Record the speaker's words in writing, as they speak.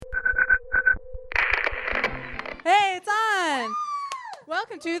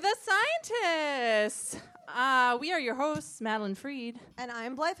welcome to The Scientists. We are your hosts, Madeline Freed. And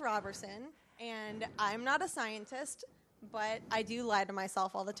I'm Blythe Robertson, and I'm not a scientist, but I do lie to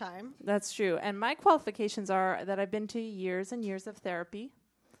myself all the time. That's true. And my qualifications are that I've been to years and years of therapy.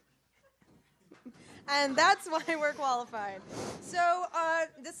 And that's why we're qualified. So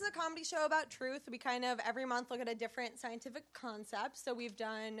this is a comedy show about truth. We kind of every month look at a different scientific concept. So we've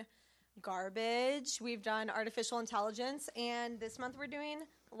done garbage, we've done artificial intelligence, and this month we're doing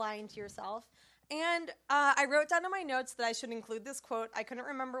lying to yourself. And I wrote down in my notes that I should include this quote. I couldn't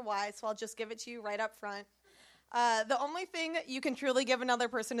remember why, so I'll just give it to you right up front. The only thing you can truly give another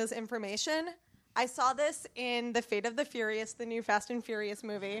person is information. I saw this in The Fate of the Furious, the new Fast and Furious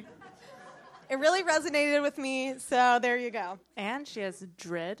movie. It really resonated with me, so there you go. And she has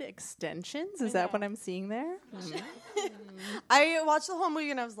dread extensions. Is that what I'm seeing there? I watched the whole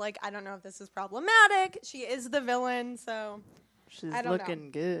movie and I was like, I don't know if this is problematic. She is the villain, so She's I don't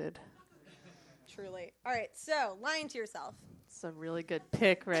looking good. Truly. All right, so lying to yourself. It's a really good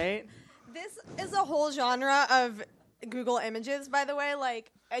pick, right? This is a whole genre of Google Images, by the way.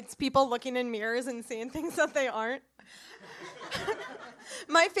 Like, it's people looking in mirrors and seeing things that they aren't.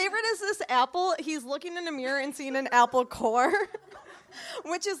 My favorite is this apple. He's looking in a mirror and seeing an apple core,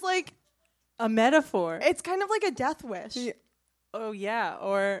 which is like a metaphor. It's kind of like a death wish. Oh, yeah.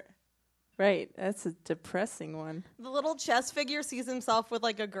 Or, right. That's a depressing one. The little chess figure sees himself with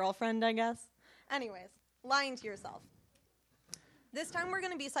like a girlfriend, I guess. Anyways, lying to yourself. This time we're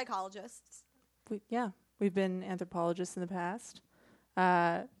going to be psychologists. We've been anthropologists in the past.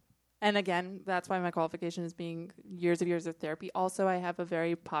 And again, that's why my qualification is being years of therapy. Also, I have a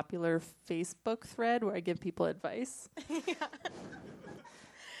very popular Facebook thread where I give people advice. Yeah.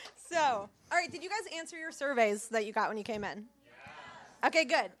 So, all right, did you guys answer your surveys that you got when you came in? Yeah. Okay,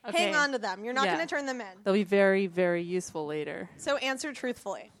 good. Okay. Hang on to them. You're not going to turn them in. They'll be very, very useful later. So answer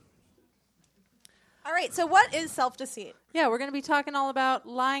truthfully. All right, so what is self-deceit? Yeah, we're going to be talking all about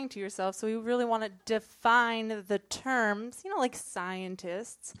lying to yourself, so we really want to define the terms, like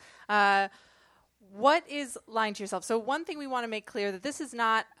scientists. What is lying to yourself? So one thing we want to make clear that this is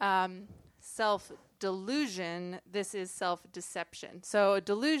not self-delusion, this is self-deception. So a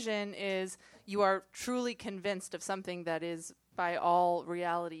delusion is you are truly convinced of something that is by all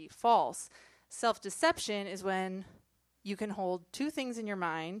reality false. Self-deception is when you can hold two things in your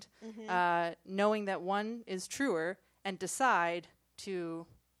mind, knowing that one is truer, and decide to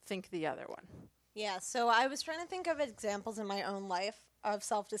think the other one. Yeah, so I was trying to think of examples in my own life of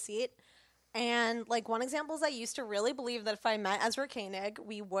self-deceit. And, like, one example is I used to really believe that if I met Ezra Koenig,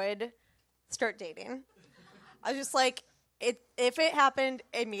 we would start dating. I was just like, if it happened,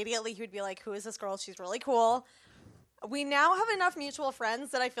 immediately he would be like, who is this girl? She's really cool. We now have enough mutual friends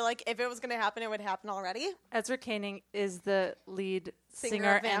that I feel like if it was going to happen, it would happen already. Ezra Koenig is the lead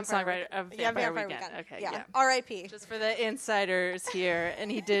singer and songwriter of Vampire Weekend. Okay, yeah. R.I.P. Just for the insiders here, and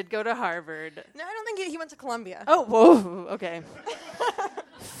he did go to Harvard. No, I don't think he went to Columbia. Oh, whoa, okay.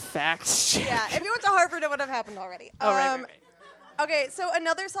 Fact check. Yeah, if he went to Harvard, it would have happened already. Right. Okay, so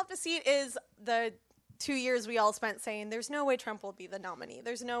another self-deceit is the 2 years we all spent saying, there's no way Trump will be the nominee.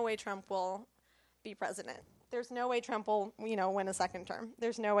 There's no way Trump will be president. There's no way Trump will, win a second term.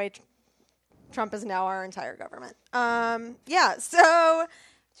 There's no way Trump is now our entire government. So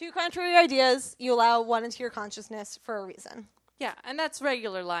two contrary ideas, you allow one into your consciousness for a reason. Yeah, and that's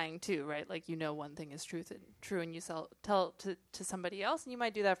regular lying too, right? Like one thing is true and you tell it to somebody else, and you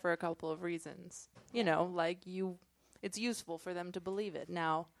might do that for a couple of reasons. It's useful for them to believe it.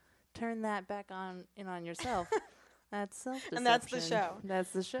 Now, turn that back on yourself. That's self-deception. And that's the show.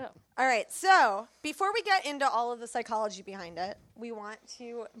 That's the show. All right, so before we get into all of the psychology behind it, we want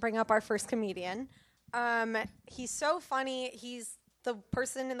to bring up our first comedian. He's so funny. He's the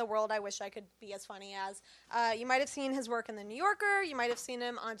person in the world I wish I could be as funny as. You might have seen his work in The New Yorker. You might have seen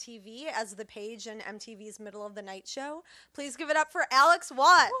him on TV as the page in MTV's Middle of the Night show. Please give it up for Alex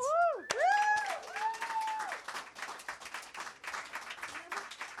Watt. Woo-hoo!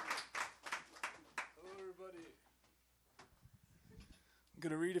 I'm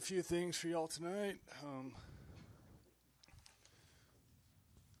going to read a few things for y'all tonight.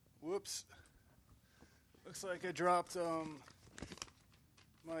 Whoops. Looks like I dropped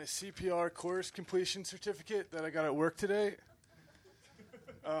my CPR course completion certificate that I got at work today.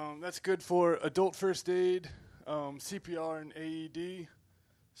 That's good for adult first aid, CPR, and AED.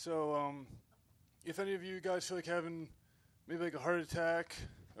 So if any of you guys feel like having maybe like a heart attack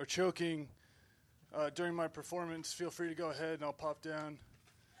or choking during my performance, feel free to go ahead and I'll pop down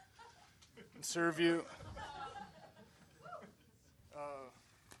and serve you.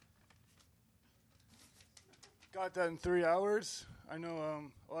 Got that in 3 hours. I know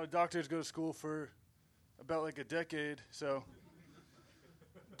a lot of doctors go to school for about like a decade, so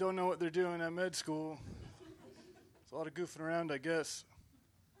don't know what they're doing at med school. It's a lot of goofing around, I guess.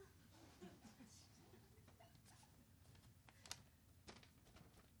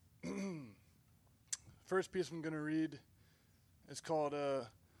 First piece I'm going to read is called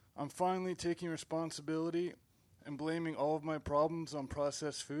I'm Finally Taking Responsibility and Blaming All of My Problems on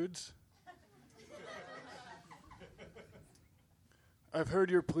Processed Foods. I've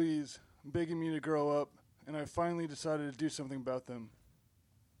heard your pleas, begging me to grow up, and I finally decided to do something about them.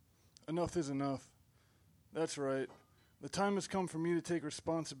 Enough is enough. That's right. The time has come for me to take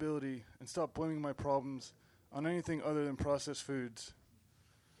responsibility and stop blaming my problems on anything other than processed foods.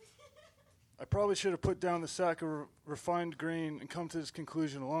 I probably should have put down the sack of refined grain and come to this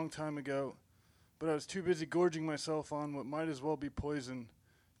conclusion a long time ago, but I was too busy gorging myself on what might as well be poison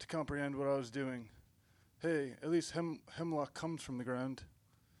to comprehend what I was doing. Hey, at least hemlock comes from the ground.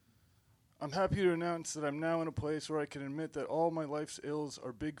 I'm happy to announce that I'm now in a place where I can admit that all my life's ills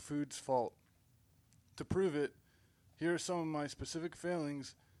are big food's fault. To prove it, here are some of my specific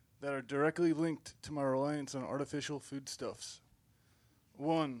failings that are directly linked to my reliance on artificial foodstuffs.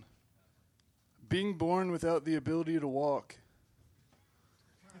 1. Being born without the ability to walk.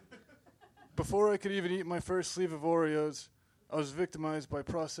 Before I could even eat my first sleeve of Oreos, I was victimized by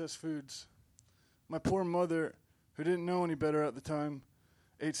processed foods. My poor mother, who didn't know any better at the time,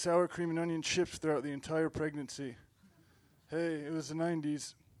 ate sour cream and onion chips throughout the entire pregnancy. Hey, it was the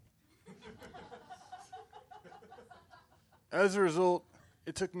 90s. As a result,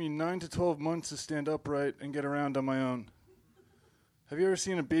 it took me 9 to 12 months to stand upright and get around on my own. Have you ever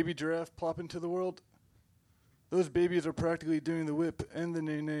seen a baby giraffe plop into the world? Those babies are practically doing the whip and the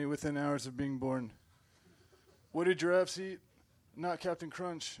neigh-neigh within hours of being born. What do giraffes eat? Not Captain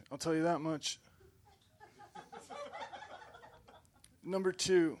Crunch, I'll tell you that much. Number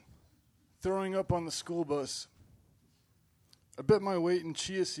 2, throwing up on the school bus. I bet my weight in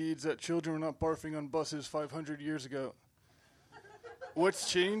chia seeds that children were not barfing on buses 500 years ago. What's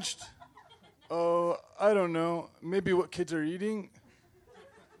changed? Oh, I don't know. Maybe what kids are eating?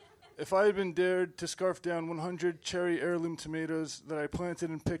 If I had been dared to scarf down 100 cherry heirloom tomatoes that I planted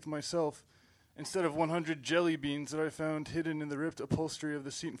and picked myself, instead of 100 jelly beans that I found hidden in the ripped upholstery of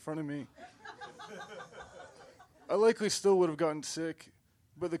the seat in front of me, I likely still would have gotten sick,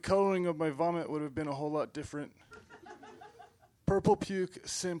 but the coloring of my vomit would have been a whole lot different. Purple puke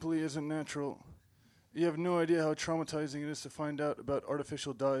simply isn't natural. You have no idea how traumatizing it is to find out about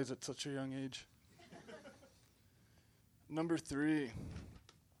artificial dyes at such a young age. Number 3,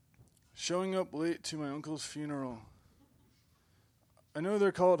 showing up late to my uncle's funeral. I know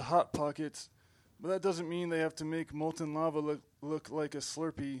they're called Hot Pockets, but that doesn't mean they have to make molten lava look like a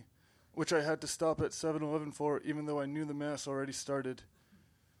Slurpee, which I had to stop at 7-Eleven for, even though I knew the mass already started.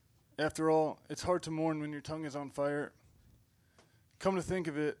 After all, it's hard to mourn when your tongue is on fire. Come to think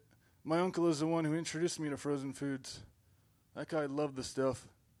of it, my uncle is the one who introduced me to frozen foods. That guy loved the stuff.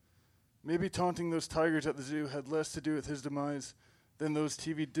 Maybe taunting those tigers at the zoo had less to do with his demise than those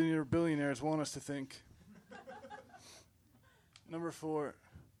TV dinner billionaires want us to think. Number 4,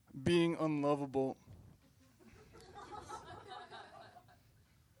 being unlovable.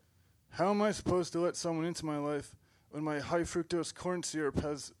 How am I supposed to let someone into my life when my high fructose corn syrup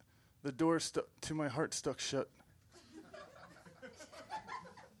has the door to my heart stuck shut?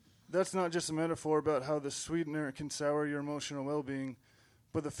 That's not just a metaphor about how the sweetener can sour your emotional well-being,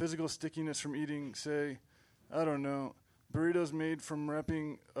 but the physical stickiness from eating, say, I don't know, burritos made from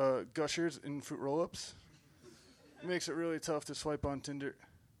wrapping Gushers in fruit roll-ups makes it really tough to swipe on Tinder.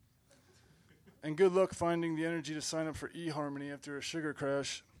 And good luck finding the energy to sign up for eHarmony after a sugar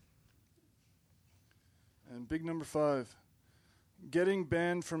crash. And big number 5, getting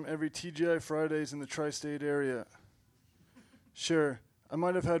banned from every TGI Fridays in the tri-state area. Sure, I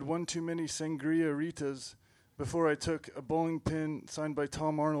might have had one too many sangria ritas before I took a bowling pin signed by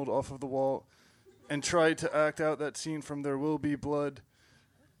Tom Arnold off of the wall and tried to act out that scene from There Will Be Blood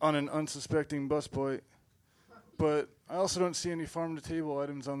on an unsuspecting busboy. But I also don't see any farm-to-table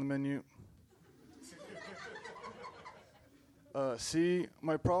items on the menu. See,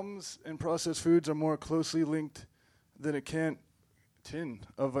 my problems in processed foods are more closely linked than a tin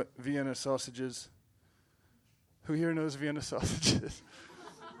of Vienna sausages. Who here knows Vienna sausages?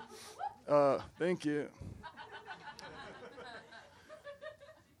 Thank you.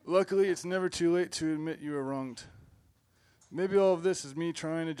 Luckily, it's never too late to admit you were wronged. Maybe all of this is me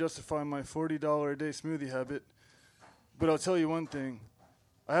trying to justify my $40 a day smoothie habit, but I'll tell you one thing.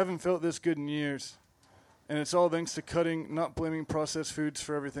 I haven't felt this good in years. And it's all thanks to cutting, not blaming processed foods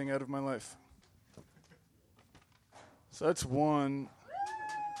for everything out of my life. So that's one.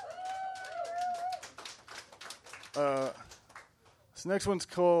 This next one's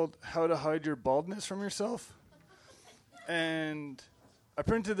called How to Hide Your Baldness from Yourself. And I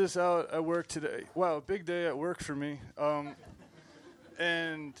printed this out at work today. Wow, big day at work for me.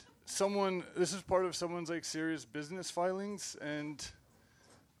 And this is part of someone's like serious business filings, and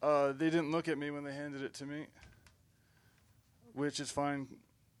they didn't look at me when they handed it to me, which is fine.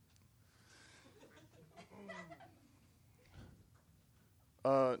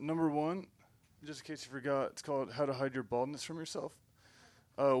 Number one, just in case you forgot, it's called How to Hide Your Baldness from Yourself.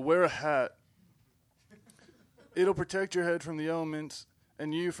 Wear a hat. It'll protect your head from the elements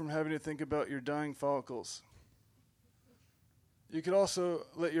and you from having to think about your dying follicles. You could also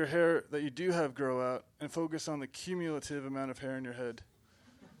let your hair that you do have grow out and focus on the cumulative amount of hair in your head.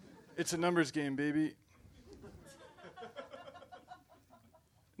 It's a numbers game, baby.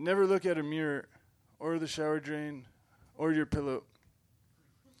 Never look at a mirror or the shower drain or your pillow.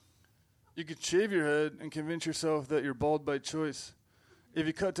 You could shave your head and convince yourself that you're bald by choice. If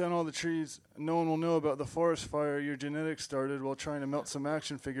you cut down all the trees, no one will know about the forest fire your genetics started while trying to melt some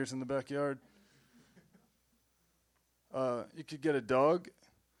action figures in the backyard. You could get a dog.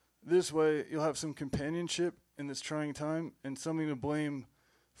 This way, you'll have some companionship in this trying time and something to blame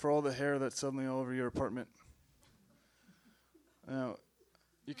for all the hair that's suddenly all over your apartment. Now,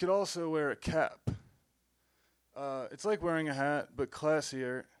 you could also wear a cap. It's like wearing a hat, but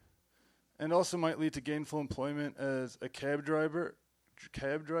classier, and also might lead to gainful employment as a cab driver,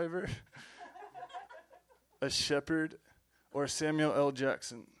 a shepherd, or Samuel L.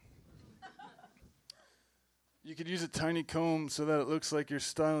 Jackson. You could use a tiny comb so that it looks like you're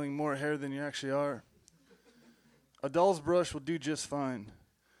styling more hair than you actually are. A doll's brush will do just fine,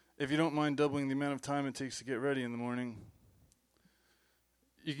 if you don't mind doubling the amount of time it takes to get ready in the morning.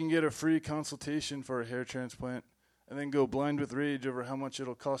 You can get a free consultation for a hair transplant and then go blind with rage over how much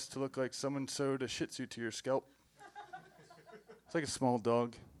it'll cost to look like someone sewed a Shih Tzu to your scalp. It's like a small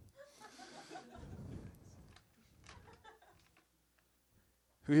dog.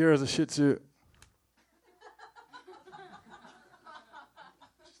 Who here has a Shih Tzu?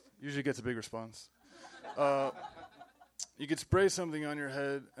 Usually gets a big response. You could spray something on your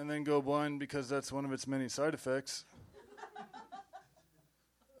head and then go blind because that's one of its many side effects.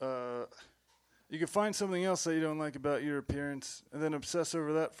 You could find something else that you don't like about your appearance and then obsess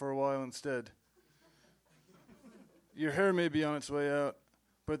over that for a while instead. Your hair may be on its way out,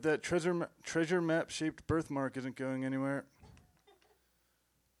 but that treasure map-shaped birthmark isn't going anywhere.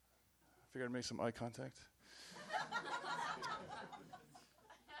 I figured I'd make some eye contact.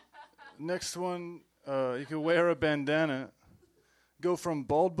 Next one, you could wear a bandana, go from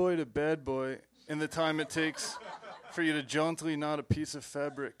bald boy to bad boy in the time it takes for you to jauntily knot a piece of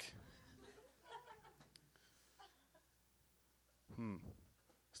fabric.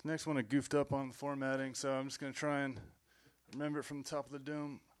 This next one I goofed up on the formatting, so I'm just going to try and remember it from the top of the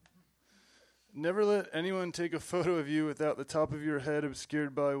dome. Never let anyone take a photo of you without the top of your head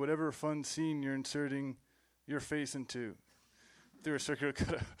obscured by whatever fun scene you're inserting your face into through a circular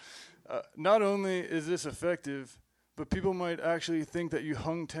cutout. Not only is this effective, but people might actually think that you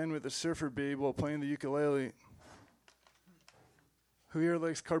hung 10 with a surfer babe while playing the ukulele. Who here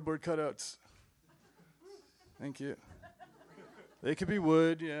likes cardboard cutouts? Thank you. They could be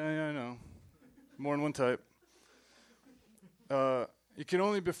wood, yeah, I know. More than one type. You can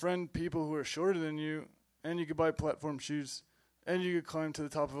only befriend people who are shorter than you, and you could buy platform shoes, and you could climb to the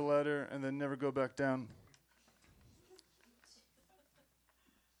top of a ladder and then never go back down.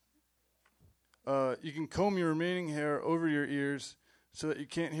 You can comb your remaining hair over your ears so that you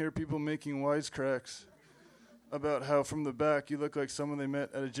can't hear people making wisecracks about how from the back you look like someone they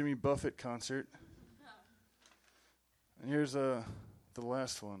met at a Jimmy Buffett concert. And here's the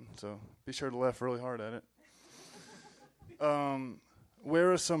last one, so be sure to laugh really hard at it.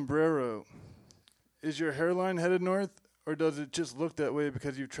 Wear a sombrero. Is your hairline headed north, or does it just look that way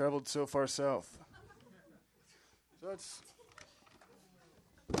because you've traveled so far south? So that's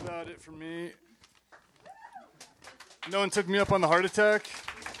about it for me. No one took me up on the heart attack?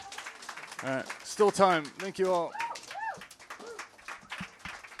 All right, still time. Thank you all.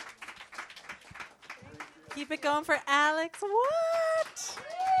 Keep it going for Alex. What?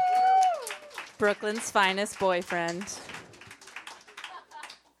 Brooklyn's finest boyfriend.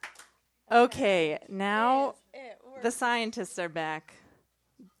 Okay, now the scientists are back.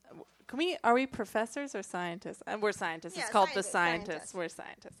 Are we professors or scientists? We're scientists. Yeah, it's called The Scientists. We're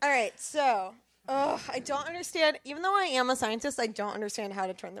scientists. All right, so I don't understand. Even though I am a scientist, I don't understand how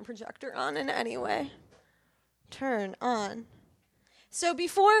to turn the projector on in any way. Turn on. So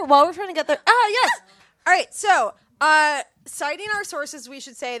while we're trying to get there. Yes. All right, so Citing our sources, we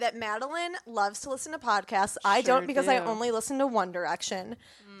should say that Madeline loves to listen to podcasts. I Sure don't because I do. only listen to One Direction.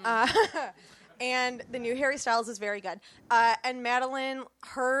 And the new Harry Styles is very good. And Madeline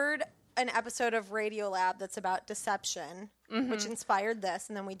heard an episode of Radiolab that's about deception, which inspired this,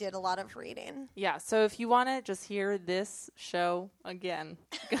 and then we did a lot of reading. Yeah, so if you want to just hear this show again,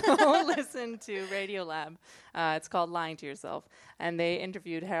 go listen to Radiolab. It's called Lying to Yourself. And they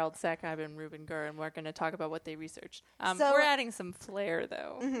interviewed Harold Sackheim and Reuben Gurr, and we're going to talk about what they researched. So- we're adding some flair,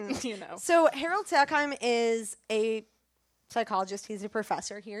 though, you know. So Harold Sackheim is a psychologist. He's a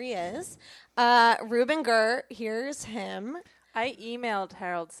professor. Here he is. Reuben Gurr, here's him. I emailed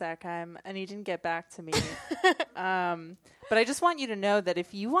Harold Sackheim, and he didn't get back to me. But I just want you to know that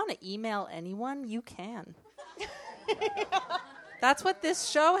if you want to email anyone, you can. That's what this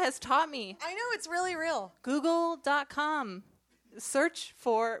show has taught me. I know, it's really real. Google.com. Search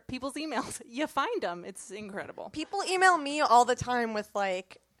for people's emails. You find them. It's incredible. People email me all the time with,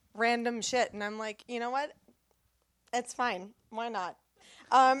 like, random shit, and I'm like, you know what? It's fine. Why not?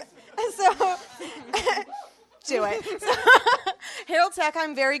 So... do it. So, Harold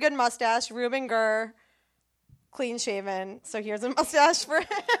Sackheim, very good mustache. Reuben Gurr, clean shaven. So here's a mustache for him.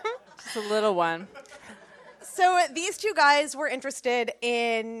 Just a little one. So these two guys were interested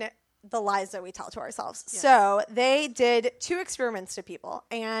in the lies that we tell to ourselves. Yes. So they did 2 experiments to people.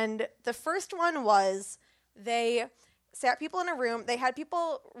 And the first one was they sat people in a room. They had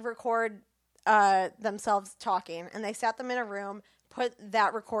people record themselves talking. And they sat them in a room, put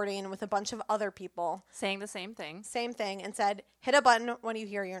that recording with a bunch of other people. Saying the same thing. Same thing, and said, hit a button when you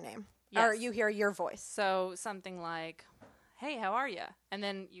hear your name. Yes. Or you hear your voice. So something like, hey, how are you? And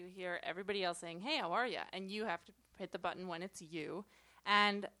then you hear everybody else saying, hey, how are you? And you have to hit the button when it's you.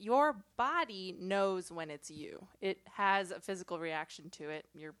 And your body knows when it's you. It has a physical reaction to it.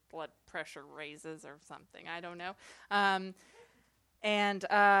 Your blood pressure raises or something. I don't know.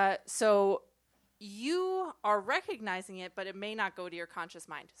 So you are recognizing it, but it may not go to your conscious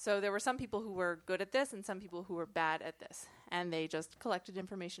mind. So there were some people who were good at this and some people who were bad at this. And they just collected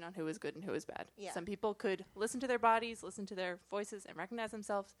information on who was good and who was bad. Yeah. Some people could listen to their bodies, listen to their voices, and recognize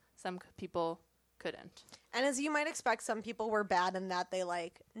themselves. Some people couldn't. And as you might expect, some people were bad in that they,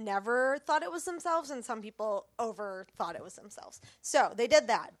 like, never thought it was themselves, and some people over thought it was themselves. So they did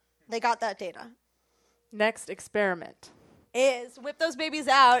that. They got that data. Next experiment. Is whip those babies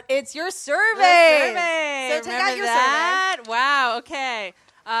out. It's your survey. Survey. So take Remember out your that? Wow. Okay.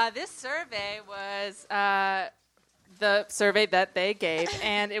 This survey was the survey that they gave,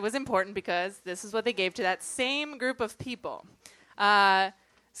 and it was important because this is what they gave to that same group of people.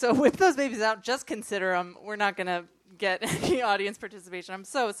 So whip those babies out. Just consider them. We're not going to get any audience participation. I'm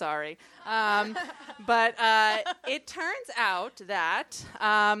so sorry. But it turns out that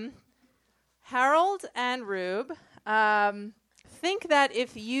Harold and Rube think that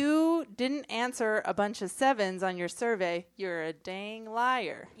if you didn't answer a bunch of 7s on your survey, you're a dang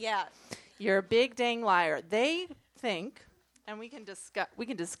liar. Yeah. You're a big dang liar. They think, and we can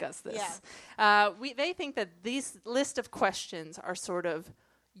discuss this. Yeah. They think that these list of questions are sort of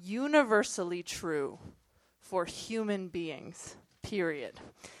universally true for human beings, period.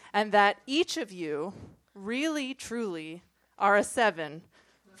 And that each of you really, truly are a 7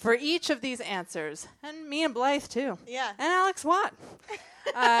 for each of these answers. And me and Blythe, too. Yeah. And Alex Watt.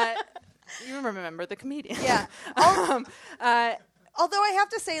 You remember the comedian. Yeah. Although I have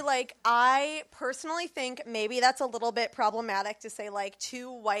to say, like, I personally think maybe that's a little bit problematic to say, like,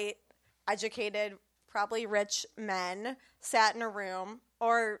 2 white, educated, probably rich men sat in a room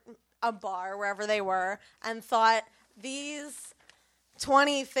or a bar, wherever they were, and thought these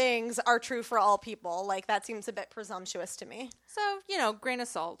 20 things are true for all people. Like, that seems a bit presumptuous to me. So, grain of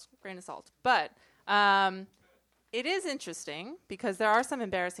salt. But it is interesting because there are some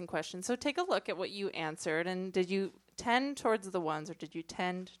embarrassing questions. So take a look at what you answered. And did you tend towards the 1s or did you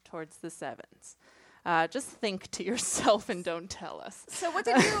tend towards the 7s? Just think to yourself and don't tell us. So what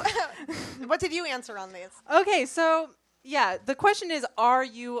did you answer on these? Okay, so, yeah, the question is, are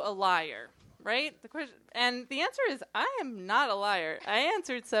you a liar? Right? And the answer is, I am not a liar. I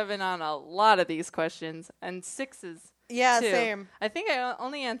answered 7 on a lot of these questions, and 6s. Yeah, too. same. I think I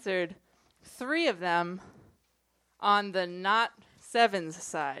only answered 3 of them on the not 7s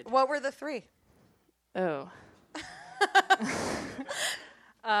side. What were the 3? Oh.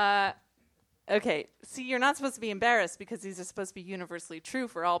 Okay. See, you're not supposed to be embarrassed because these are supposed to be universally true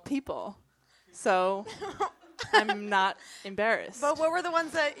for all people. So I'm not embarrassed. But what were the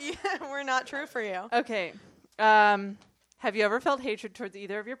ones that were not true for you? Okay. Have you ever felt hatred towards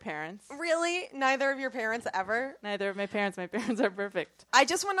either of your parents? Really? Neither of your parents ever? Neither of my parents. My parents are perfect. I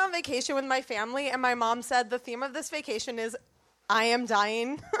just went on vacation with my family, and my mom said the theme of this vacation is I am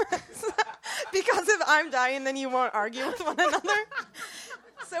dying. Because if I'm dying, then you won't argue with one another.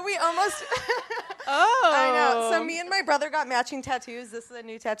 So we almost... Oh. I know. So me and my brother got matching tattoos. This is a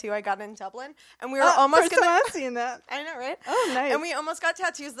new tattoo I got in Dublin. And we were almost going to... I've seen that. I know, right? Oh, nice. And we almost got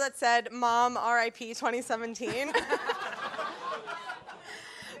tattoos that said, Mom, R.I.P. 2017. But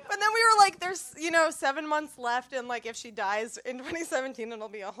then we were like, there's, 7 months left, and, like, if she dies in 2017, it'll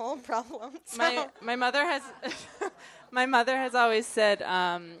be a whole problem. So. My mother has... my mother has always said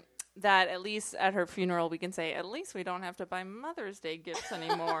that at least at her funeral we can say, at least we don't have to buy Mother's Day gifts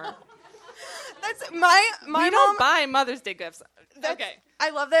anymore. That's my we mom... don't buy Mother's Day gifts. Okay.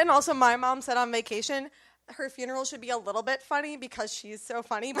 I love that. And also my mom said on vacation... her funeral should be a little bit funny because she's so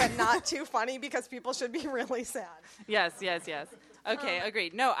funny, but not too funny because people should be really sad. Yes. Okay,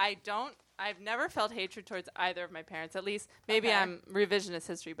 agreed. No, I don't. I've never felt hatred towards either of my parents. At least, maybe Okay. I'm revisionist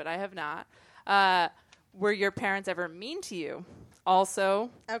history, but I have not. Were your parents ever mean to you?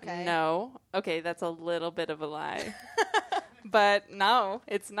 Also, Okay. no. Okay, that's a little bit of a lie. But no,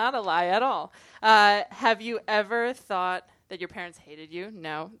 it's not a lie at all. Have you ever thought that your parents hated you?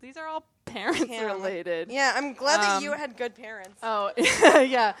 No. These are all parents related. Yeah, I'm glad that you had good parents. Oh,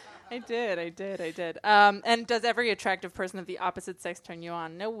 yeah. I did. And does every attractive person of the opposite sex turn you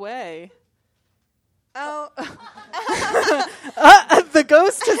on? No way. Oh. The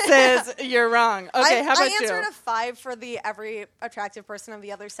ghost says you're wrong. Okay, how about I you? answered a 5 for the every attractive person of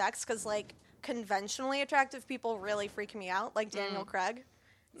the other sex because, like, conventionally attractive people really freak me out, like Daniel Craig.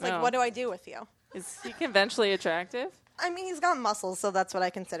 It's like, No. what do I do with you? Is he conventionally attractive? I mean, he's got muscles, so that's what I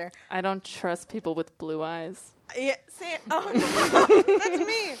consider. I don't trust people with blue eyes. Yeah, no, that's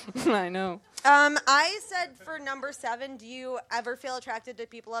me. I know. I said for number 7, do you ever feel attracted to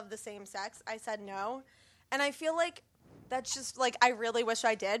people of the same sex? I said no. And I feel like that's just, like, I really wish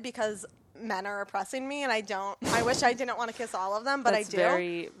I did because men are oppressing me and I don't. I wish I didn't want to kiss all of them, but That's I do.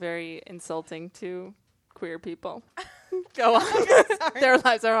 very, very insulting to queer people. Go on. Their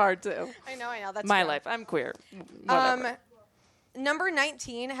lives are hard, too. I know. That's My true. life. I'm queer. Whatever. Number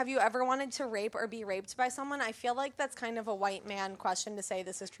 19, have you ever wanted to rape or be raped by someone? I feel like that's kind of a white man question to say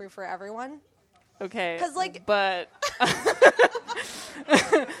this is true for everyone. Okay. 'Cause, like- But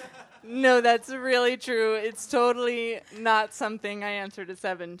no, that's really true. It's totally not something I answered a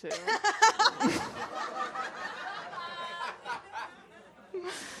 7 to.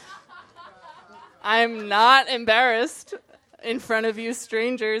 I'm not embarrassed in front of you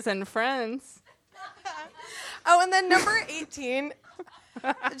strangers and friends. Oh, and then number 18,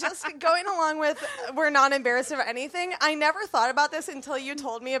 just going along with we're not embarrassed of anything, I never thought about this until you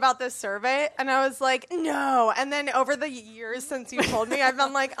told me about this survey, and I was like, no. And then over the years since you told me, I've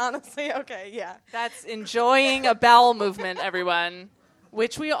been like, honestly, okay, yeah. That's enjoying a bowel movement, everyone,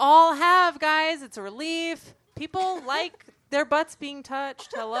 which we all have, guys. It's a relief. People like their butts being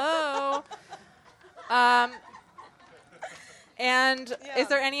touched. Hello. And is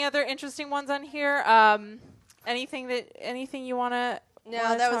there any other interesting ones on here? Anything you want to?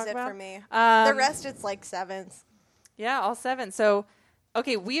 No, that was it for me. Um, The rest, it's like 7s. Yeah, all 7. So,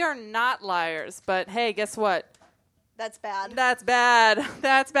 okay, we are not liars, but hey, guess what? That's bad. That's bad.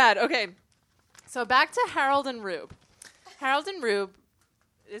 That's bad. Okay, so back to Harold and Rube. Harold and Rube,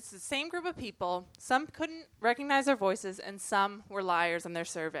 it's the same group of people. Some couldn't recognize their voices, and some were liars on their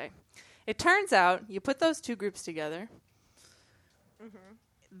survey. It turns out, you put those two groups together,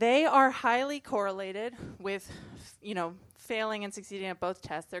 they are highly correlated with, failing and succeeding at both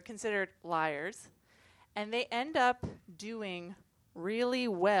tests. They're considered liars, and they end up doing really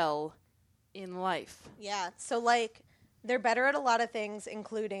well in life. Yeah, so, like, they're better at a lot of things,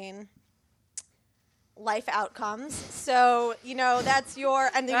 including life outcomes. So, that's your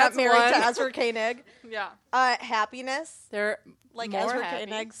ending That's up married one. to Ezra Koenig. Yeah. Happiness. They're Like more Ezra happy.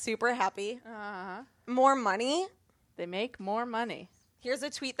 Koenig, super happy. Uh-huh. More money. They make more money. Here's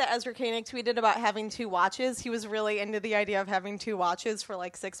a tweet that Ezra Koenig tweeted about having 2 watches. He was really into the idea of having 2 watches for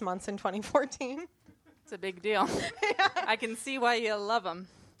like 6 months in 2014. It's a big deal. I can see why you love them.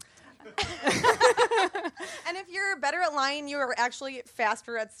 And if you're better at lying, you are actually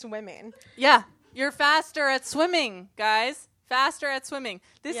faster at swimming. Yeah, you're faster at swimming, guys. Faster at swimming.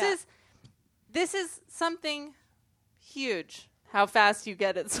 This is something huge. How fast you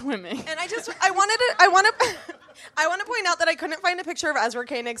get at swimming. And I want to point out that I couldn't find a picture of Ezra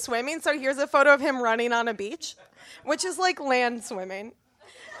Koenig swimming, so here's a photo of him running on a beach, which is like land swimming.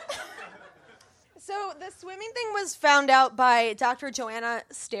 So the swimming thing was found out by Dr. Joanna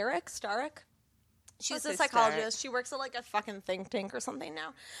Starrick. She's Let's a say start. psychologist. She works at like a fucking think tank or something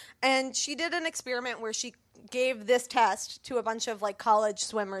now. And she did an experiment where she gave this test to a bunch of like college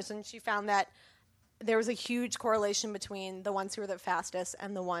swimmers, and she found that there was a huge correlation between the ones who were the fastest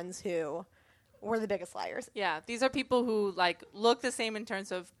and the ones who were the biggest liars. Yeah, these are people who like look the same in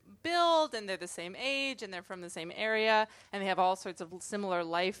terms of build, and they're the same age, and they're from the same area, and they have all sorts of similar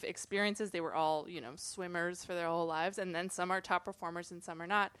life experiences. They were all, swimmers for their whole lives, and then some are top performers and some are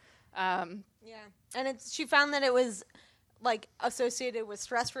not. Yeah. And she found that it was like associated with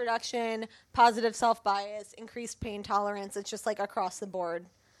stress reduction, positive self-bias, increased pain tolerance. It's just like across the board,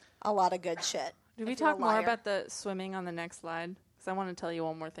 a lot of good shit. Do we talk more about the swimming on the next slide? Because I want to tell you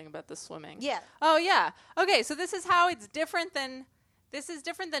one more thing about the swimming. Yeah. Oh, yeah. Okay, so this is how it's different than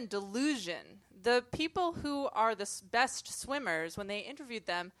delusion. The people who are the best swimmers, when they interviewed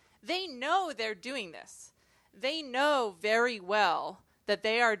them, they know they're doing this. They know very well that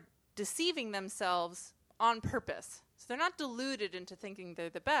they are deceiving themselves on purpose. So they're not deluded into thinking they're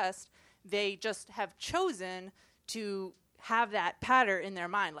the best. They just have chosen to have that pattern in their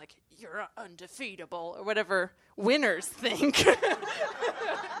mind, like, you're undefeatable, or whatever winners think.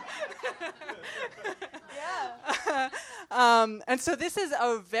 And so this is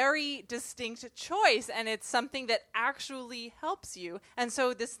a very distinct choice, and it's something that actually helps you. And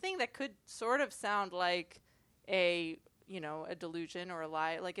so this thing that could sort of sound like a delusion or a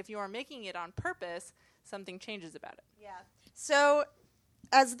lie, like if you are making it on purpose, something changes about it. Yeah. So,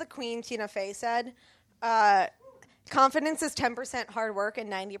 as the Queen, Tina Fey, said, confidence is 10% hard work and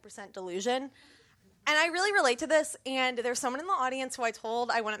 90% delusion. And I really relate to this, and there's someone in the audience who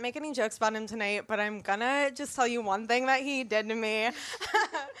I wouldn't make any jokes about him tonight, but I'm gonna just tell you one thing that he did to me.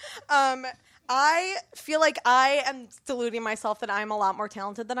 I feel like I am deluding myself that I'm a lot more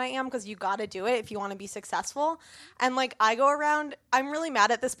talented than I am, because you gotta do it if you want to be successful. And like, I go around, I'm really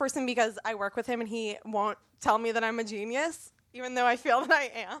mad at this person because I work with him and he won't tell me that I'm a genius, even though I feel that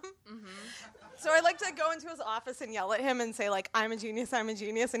I am. Mm-hmm. So I like to go into his office and yell at him and say, like, I'm a genius,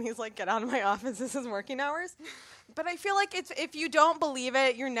 and he's like, get out of my office, this is working hours. But I feel like if you don't believe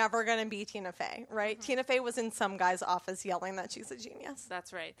it, you're never going to be Tina Fey, right? Mm-hmm. Tina Fey was in some guy's office yelling that she's a genius.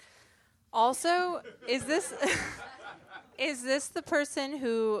 That's right. Also, is this the person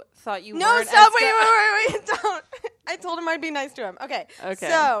who thought you weren't? No, stop, wait, don't. I told him I'd be nice to him. Okay.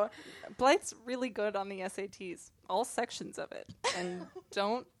 So, Blythe's really good on the SATs, all sections of it, and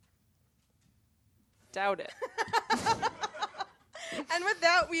don't doubt it. And with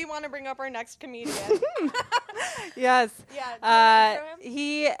that, we want to bring up our next comedian. Yes. Yeah.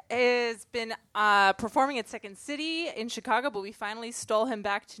 He has been performing at Second City in Chicago, but we finally stole him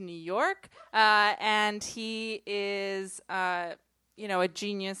back to New York. And he is, a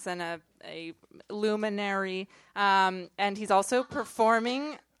genius and a luminary. And he's also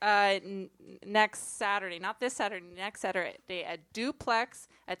performing next Saturday, not this Saturday, next Saturday at Duplex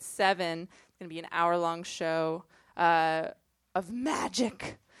at 7. It's going to be an hour-long show of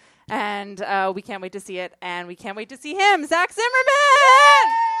magic. And we can't wait to see it. And we can't wait to see him, Zach Zimmerman!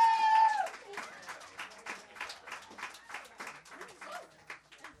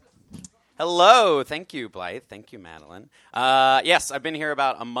 Hello. Thank you, Blythe. Thank you, Madeline. Yes, I've been here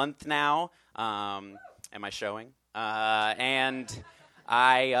about a month now. Am I showing? And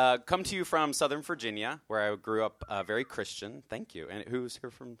I come to you from Southern Virginia, where I grew up very Christian. Thank you. And who's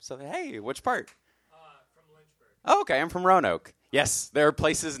here from Southern? Hey, which part? From Lynchburg. Oh, okay, I'm from Roanoke. Yes, there are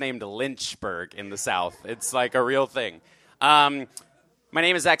places named Lynchburg in the South. It's like a real thing. My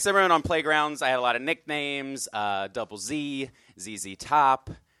name is Zach Zimmerman. On Playgrounds, I had a lot of nicknames, Double Z, ZZ Top,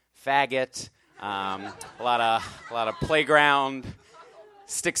 Faggot, a lot of playground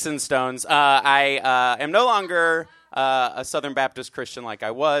sticks and stones. I am no longer a Southern Baptist Christian like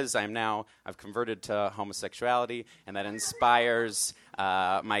I was. I've converted to homosexuality, and that inspires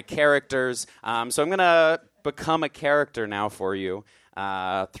my characters. So I'm going to become a character now for you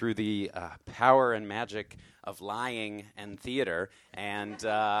through the power and magic of lying and theater. And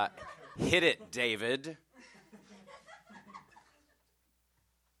hit it, David.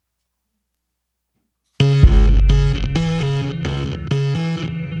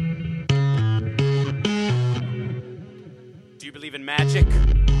 Do you believe in magic?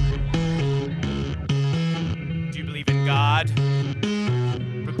 Do you believe in God?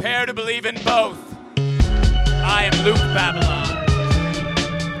 Prepare to believe in both. I am Luke Babylon.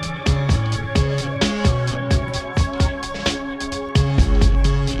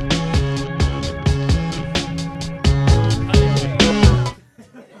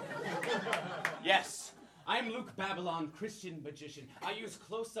 Yes, I'm Luke Babylon, Christian magician. I use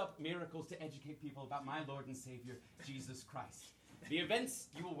close-up miracles to educate people about my Lord and Savior, Jesus Christ. The events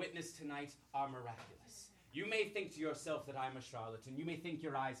you will witness tonight are miraculous. You may think to yourself that I'm a charlatan. You may think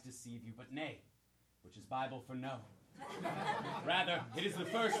your eyes deceive you, but nay, which is Bible for no. Rather, it is the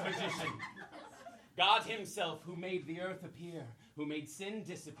first magician, God himself, who made the earth appear, who made sin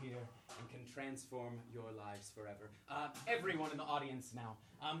disappear, and can transform your lives forever. Everyone in the audience now,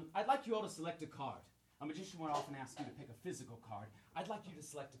 I'd like you all to select a card. A magician would often ask you to pick a physical card. I'd like you to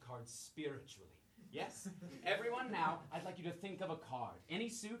select a card spiritually. Yes? Everyone now, I'd like you to think of a card. Any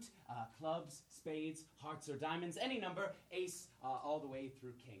suit, clubs, spades, hearts or diamonds, any number, ace, all the way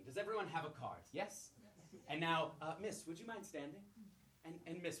through king. Does everyone have a card? Yes? And now, Miss, would you mind standing?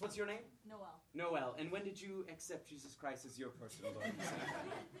 And Miss, what's your name? Noel. Noel. And when did you accept Jesus Christ as your personal Lord?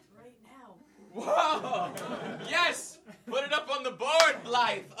 Right now. Whoa! Yes! Put it up on the board,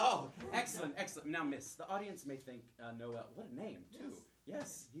 Blythe! Oh, excellent, excellent. Now, Miss, the audience may think Noel, what a name, too.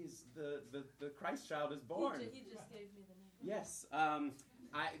 Yes, he's the Christ child is born. He just gave me the name. Yes.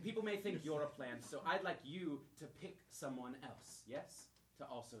 People may think you're a plant, so I'd like you to pick someone else, yes? To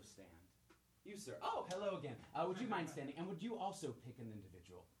also stand. You, sir. Oh, hello again. Would you mind standing? And would you also pick an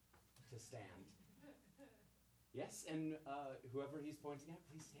individual to stand? Yes, and whoever he's pointing at,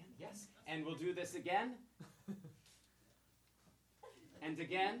 please stand. Yes. And we'll do this again. And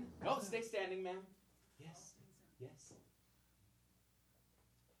again. Oh, stay standing, ma'am. Yes. Yes.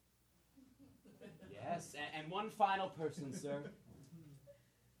 Yes, and one final person, sir.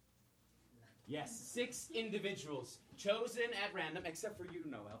 Yes, 6 individuals chosen at random, except for you,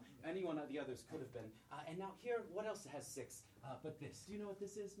 Noel. Any one of the others could have been. And now here, what else has 6? But this. Do you know what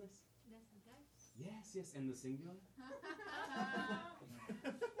this is, miss? That's the dice. Yes, yes, and the singular?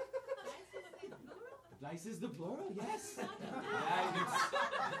 Dice is the plural, yes.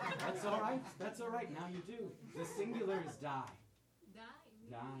 That's all right, that's all right. Now you do. The singular is die.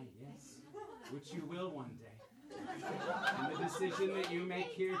 Die, yes. Which you will one day. And the decision that you make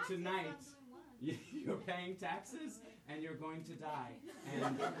here tonight, you're paying taxes and you're going to die.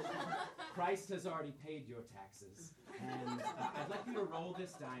 And Christ has already paid your taxes. And I'd like you to roll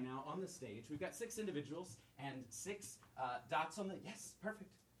this die now on the stage. We've got 6 individuals and 6 dots on the... Yes,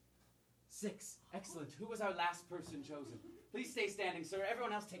 perfect. 6. Excellent. Who was our last person chosen? Please stay standing, sir.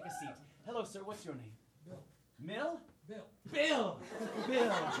 Everyone else take a seat. Hello, sir. What's your name? Bill. Mill? Bill. Bill!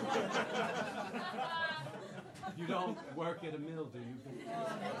 Bill! You don't work at a mill, do you?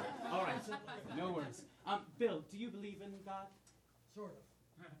 All right, no worries. Bill, do you believe in God? Sort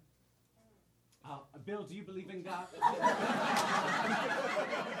of. Bill, do you believe in God?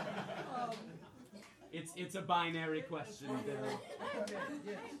 It's a binary question, Bill. Okay,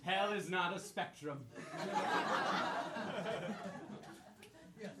 yes. Hell is not a spectrum.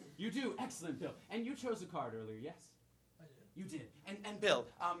 Yes, You do? Excellent, Bill. And you chose a card earlier, yes? I did. You did. And Bill,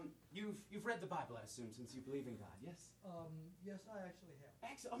 you've read the Bible, I assume, since you believe in God, yes? Yes, I actually have.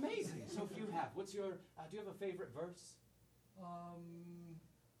 Amazing. So if you have, what's your, do you have a favorite verse?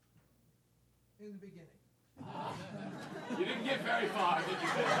 In the beginning. You didn't get very far, did you,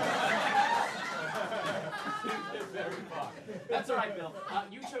 Bill? You didn't get very far. That's all right, Bill.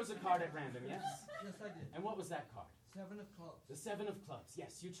 You chose a card at random, yes? Yes, I did. And what was that card? 7 of clubs. The 7 of clubs.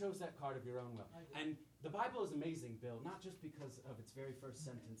 Yes, you chose that card of your own will. I did. And the Bible is amazing, Bill, not just because of its very first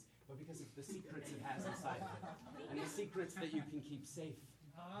sentence, but because of the secrets it has inside of it. And the secrets that you can keep safe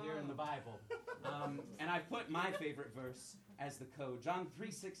here in the Bible. And I put my favorite verse as the code. John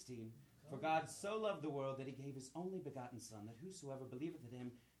 3:16. For God so loved the world that he gave his only begotten Son, that whosoever believeth in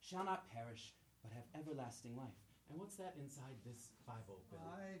him shall not perish, but have everlasting life. And what's that inside this Bible, Bill?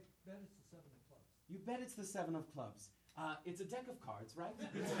 I bet it's the 7 of clubs. You bet it's the 7 of clubs. It's a deck of cards, right?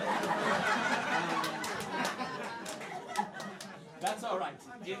 That's all right.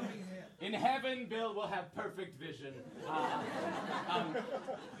 I'm jumping ahead. In heaven, Bill will have perfect vision.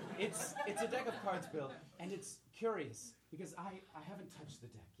 It's a deck of cards, Bill, and it's curious because I haven't touched the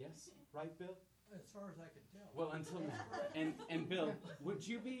deck. Yes, right, Bill? As far as I can tell. Well, until now. And Bill, would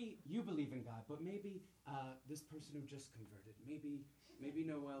you believe in God, but maybe this person who just converted, maybe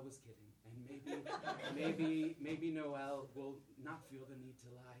Noel was kidding, and maybe Noel will not feel the need to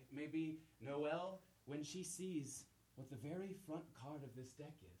lie. Maybe Noel, when she sees what the very front card of this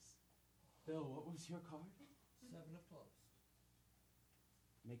deck is. Bill, what was your card? 7 of clubs.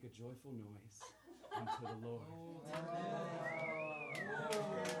 Make a joyful noise unto the Lord.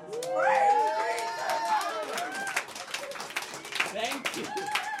 Thank you.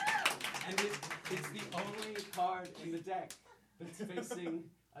 And it's the only card in the deck that's facing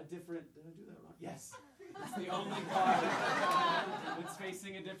a different... Did I do that wrong? Yes. It's the only card that's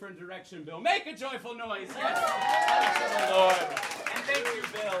facing a different direction, Bill. Make a joyful noise. Yes. Unto the Lord. And thank you,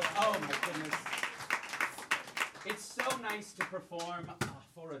 Bill. Oh, my goodness. It's so nice to perform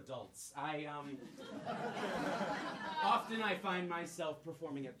for adults. Often I find myself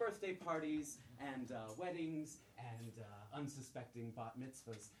performing at birthday parties and weddings and unsuspecting bat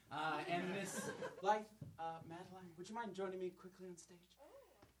mitzvahs. And this life, Madeline, would you mind joining me quickly on stage?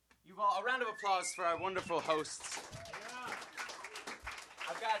 You've all a round of applause for our wonderful hosts.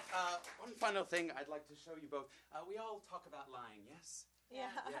 I've got one final thing I'd like to show you both. We all talk about lying, yes? Yeah.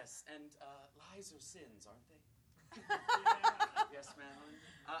 Yes, and lies are sins, aren't they? Yes, Madeline.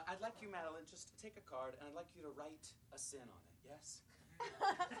 I'd like you, Madeline, just to take a card, and I'd like you to write a sin on it, yes?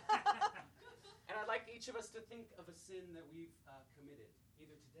 And I'd like each of us to think of a sin that we've committed,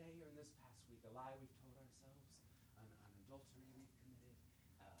 either today or in this past week, a lie we've told ourselves, an adultery we've committed,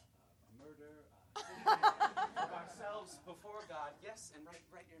 a murder, of ourselves before God, yes, and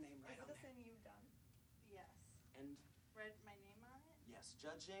write your name right on Is it a there. sin you've done? Yes. And Write my name on it? yes,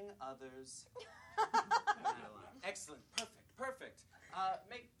 judging others. Madeline. Excellent. Perfect.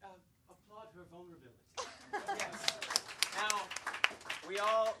 Applaud her vulnerability. Yes. Now, we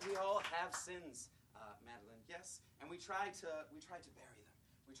all have sins, Madeline. Yes, and we try to bury them.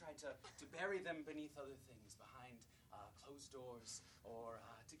 We try to bury them beneath other things, behind closed doors, or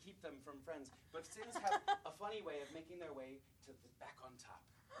to keep them from friends. But sins have a funny way of making their way to back on top.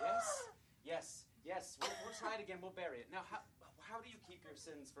 Yes. We'll try it again. We'll bury it. Now, how do you keep your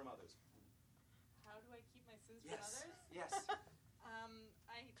sins from others? How do I keep my sins from others? Yes.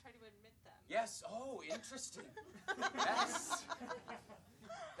 I try to admit them. Yes. Oh, interesting. Yes.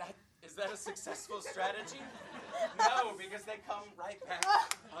 Is that a successful strategy? No, because they come right back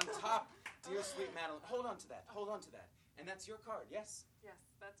on top. Dear sweet Madeline, hold on to that. And that's your card, yes? Yes,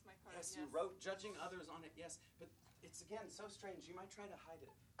 that's my card. Yes, you wrote judging others on it, yes. But it's, again, so strange. You might try to hide it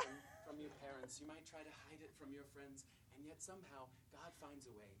from your parents. You might try to hide it from your friends. And yet somehow God finds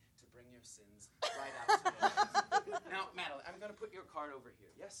a way to bring your sins right out to them. Now, Madeline, I'm going to put your card over here.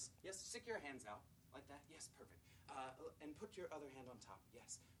 Yes? Stick your hands out like that. Yes, perfect. And put your other hand on top.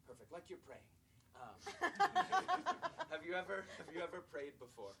 Yes, perfect. Like you're praying. Have you ever prayed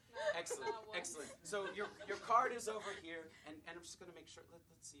before? Excellent. So your card is over here, and I'm just going to make sure. Let's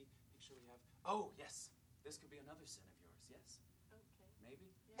see. Make sure we have. Oh yes, this could be another sin of yours. Yes. Okay. Maybe.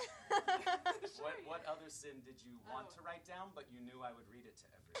 Sure, What other sin did you want to write down, but you knew I would read it to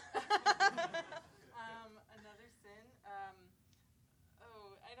everyone? Another sin.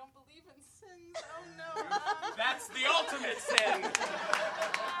 I don't believe in sins. Oh no. That's the ultimate sin.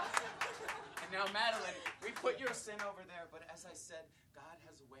 And now, Madeline, we put your sin over there, but as I said, God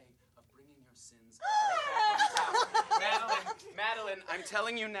has a way of bringing your sins right back on top. Madeline, I'm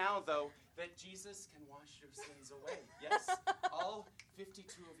telling you now, though, that Jesus can wash your sins away. Yes, all 52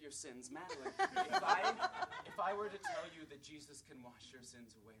 of your sins. Madeline, if I were to tell you that Jesus can wash your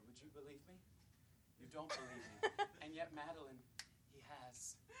sins away, would you believe me? You don't believe me. And yet, Madeline, he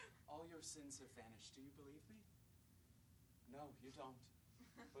has. All your sins have vanished. Do you believe me? No, you don't.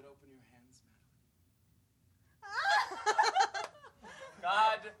 But open your hands, Madeline.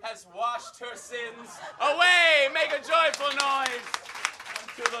 God has washed her sins away. Make a joyful noise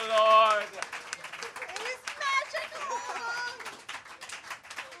to the Lord. It's magical!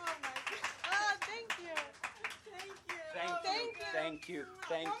 Oh my God. Oh, thank you.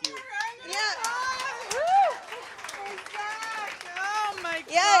 Thank you. Yeah. Oh my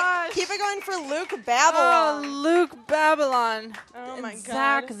Yeah, gosh. keep it going for Luke Oh, Babylon. Luke Babylon. Oh And my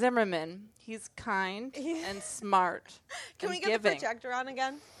Zach God. Zimmerman. He's kind and smart. Can and we get giving. the projector on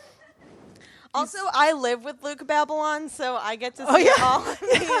again? Also, I live with Luke Babylon, so I get to see Oh, yeah. all of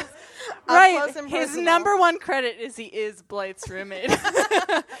these up Right. close and His personal. number one credit is he is Blythe's roommate.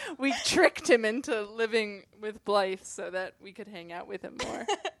 We tricked him into living with Blythe so that we could hang out with him more.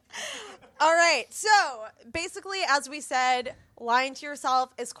 All right, so basically, as we said, lying to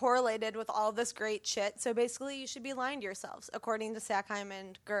yourself is correlated with all this great shit. So basically, you should be lying to yourselves, according to Sackheim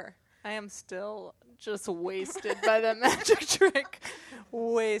and Gurr. I am still just wasted by that magic trick.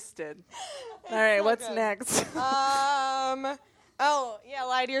 Wasted. All right, so what's good. next? Oh, yeah,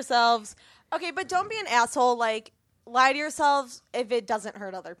 lie to yourselves. Okay, but don't be an asshole. Like, lie to yourselves if it doesn't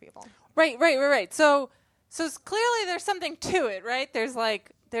hurt other people. Right. So clearly there's something to it, right? There's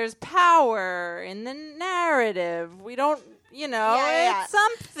power in the narrative. We don't, Yeah. it's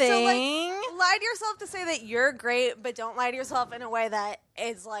something. So, like, lie to yourself to say that you're great, but don't lie to yourself in a way that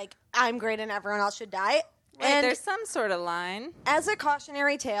is like, I'm great and everyone else should die. Right, And there's some sort of line. as a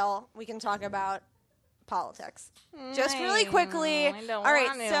cautionary tale, we can talk about politics. Just really quickly. I don't All right,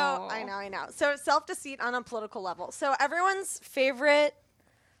 want to. so I know. So self-deceit on a political level. So everyone's favorite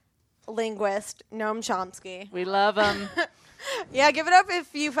linguist, Noam Chomsky. We love him. Yeah, give it up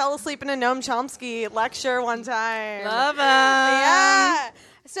if you fell asleep in a Noam Chomsky lecture one time. Love him. Yeah.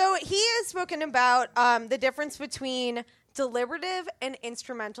 So he has spoken about the difference between deliberative and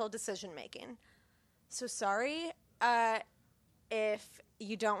instrumental decision making. So sorry if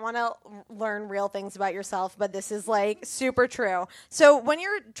you don't want to learn real things about yourself, but this is like super true. So when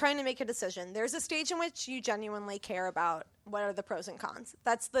you're trying to make a decision, there's a stage in which you genuinely care about what are the pros and cons.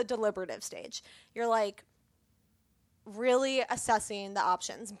 That's the deliberative stage. You're like really assessing the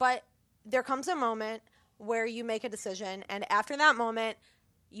options. But there comes a moment where you make a decision, and after that moment,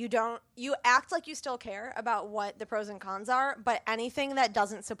 you act like you still care about what the pros and cons are, but anything that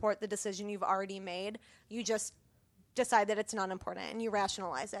doesn't support the decision you've already made, you just decide that it's not important and you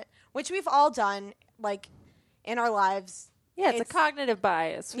rationalize it, which we've all done like in our lives. Yeah, it's a cognitive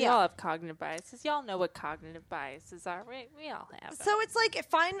bias. We Yeah. all have cognitive biases. Y'all know what cognitive biases are, right? We all have them. So it's like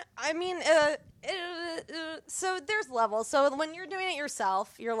fine. I mean, so there's levels. So when you're doing it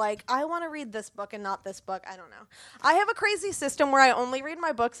yourself, you're like, I want to read this book and not this book. I don't know. I have a crazy system where I only read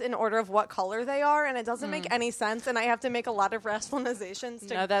my books in order of what color they are, and it doesn't make any sense. And I have to make a lot of rationalizations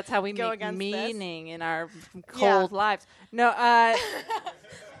to No, that's how we go make against meaning in our Yeah. cold lives. No,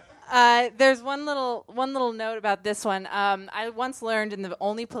 there's one little note about this one. I once learned in the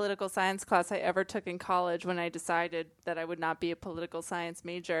only political science class I ever took in college, when I decided that I would not be a political science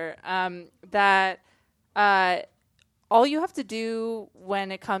major, that all you have to do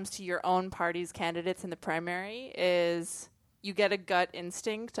when it comes to your own party's candidates in the primary is you get a gut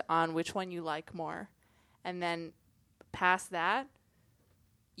instinct on which one you like more, and then past that,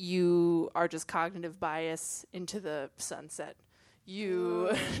 you are just cognitive bias into the sunset.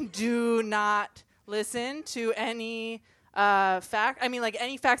 You do not listen to any fact. I mean, like,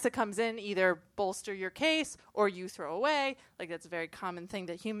 any facts that comes in either bolster your case or you throw away. Like, that's a very common thing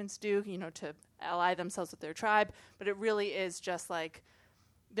that humans do, you know, to ally themselves with their tribe. But it really is just like,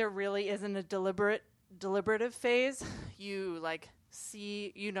 there really isn't a deliberative phase. You like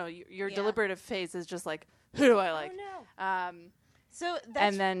see, you know, your Yeah. deliberative phase is just like, who do I like? Oh, no. So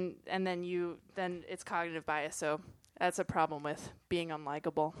that's And then it's cognitive bias. So that's a problem with being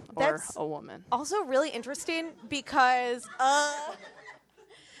unlikable or That's- a woman. also really interesting because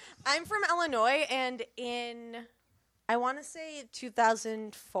I'm from Illinois, and in, I want to say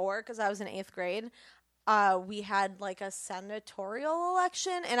 2004, because I was in 8th grade, we had like a senatorial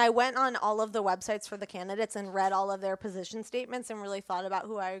election, and I went on all of the websites for the candidates and read all of their position statements and really thought about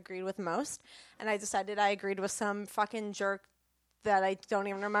who I agreed with most. And I decided I agreed with some fucking jerk that I don't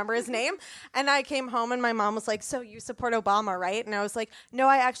even remember his name. And I came home and my mom was like, so you support Obama, right? And I was like, no,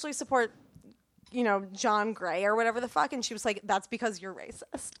 I actually support, you know, John Gray or whatever the fuck. And she was like, that's because you're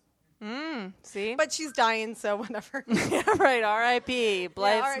racist. See? But she's dying, so whatever. yeah, right. R.I.P.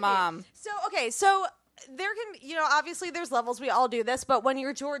 Blythe's R.I.P. mom. So, okay, so there can, you know, obviously there's levels. We all do this. But when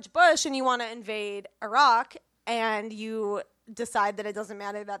you're George Bush and you want to invade Iraq and you decide that it doesn't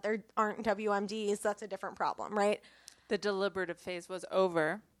matter that there aren't WMDs, that's a different problem, right? The deliberative phase was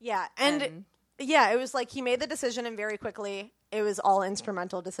over. Yeah, and yeah, it was like he made the decision and very quickly it was all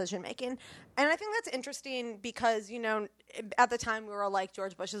instrumental decision making. And I think that's interesting because, you know, at the time we were like,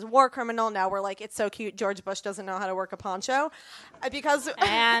 George Bush is a war criminal. Now we're like, it's so cute George Bush doesn't know how to work a poncho. Because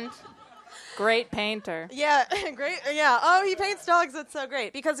And great painter. yeah, great. Yeah. Oh, he paints dogs. That's so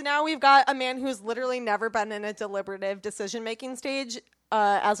great. Because now we've got a man who's literally never been in a deliberative decision making stage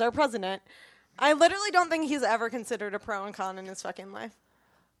as our president. I literally don't think he's ever considered a pro and con in his fucking life.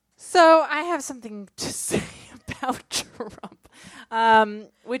 So I have something to say about Trump,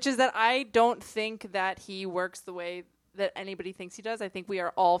 which is that I don't think that he works the way that anybody thinks he does. I think we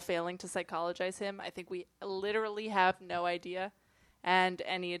are all failing to psychologize him. I think we literally have no idea, and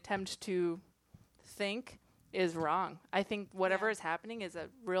any attempt to think is wrong. I think whatever is happening is a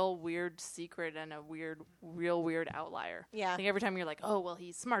real weird secret and a real weird outlier. Yeah. I think every time you're like, oh, well,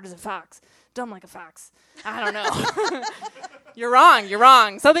 he's smart as a fox, dumb like a fox. I don't know. You're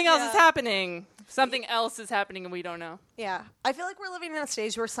wrong. Something else is happening. Something else is happening and we don't know. Yeah. I feel like we're living in a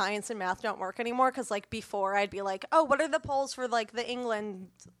stage where science and math don't work anymore because, like, before I'd be like, oh, what are the polls for, like, the England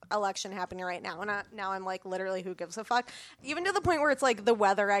election happening right now? And now I'm like, literally, who gives a fuck? Even to the point where it's like the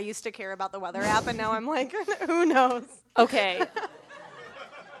weather. I used to care about the weather app, and now I'm like, who knows? Okay.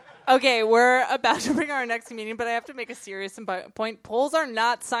 Okay, we're about to bring our next meeting, but I have to make a serious point. Polls are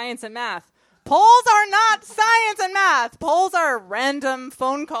not science and math. Polls are not science and math. Polls are random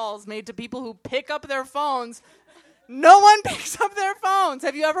phone calls made to people who pick up their phones. No one picks up their phones.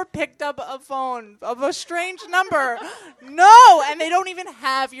 Have you ever picked up a phone of a strange number? No, and they don't even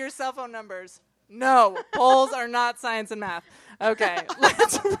have your cell phone numbers. No, polls are not science and math. Okay,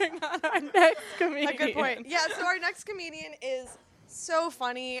 let's bring on our next comedian. A good point. Yeah, so our next comedian is so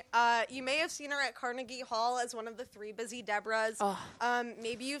funny. You may have seen her at Carnegie Hall as one of the 3 Busy Debras.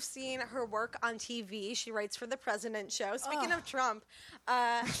 Maybe you've seen her work on TV. She writes for The President Show. Speaking of Trump,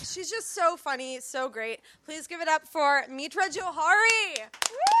 she's just so funny, so great. Please give it up for Mitra Johari.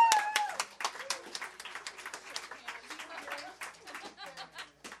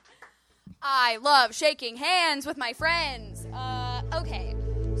 I love shaking hands with my friends. Okay,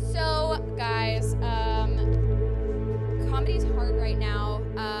 so guys, comedy's hard right now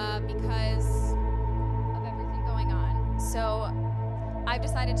because of everything going on. So I've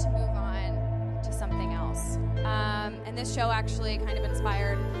decided to move on to something else. And this show actually kind of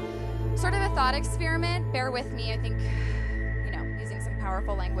inspired sort of a thought experiment. Bear with me, I think, using some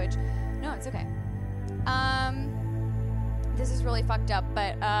powerful language. No, it's okay. This is really fucked up,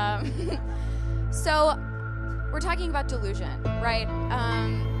 but so we're talking about delusion, right?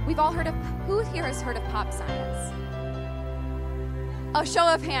 We've all heard of, who here has heard of pop science? A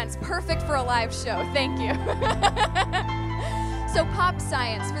show of hands, perfect for a live show, thank you. So pop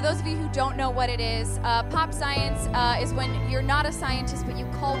science, for those of you who don't know what it is, pop science is when you're not a scientist, but you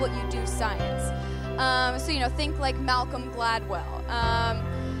call what you do science. So, think like Malcolm Gladwell.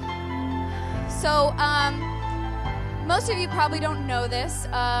 Most of you probably don't know this.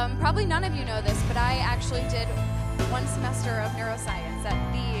 Probably none of you know this, but I actually did 1 semester of neuroscience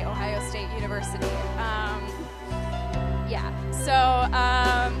at The Ohio State University.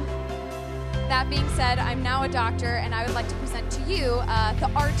 That being said, I'm now a doctor, and I would like to present to you the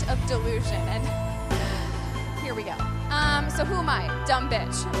art of delusion. And here we go. So who am I? Dumb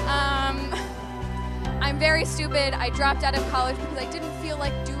bitch. I'm very stupid. I dropped out of college because I didn't feel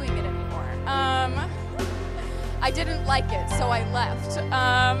like doing it anymore. I didn't like it, so I left.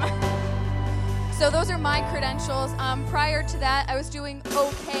 So those are my credentials. Prior to that, I was doing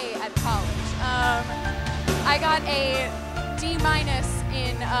okay at college. I got a D-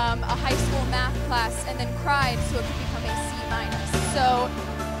 in a high school math class and then cried so it could become a C-. So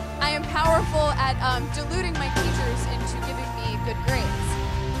I am powerful at deluding my teachers into giving me good grades.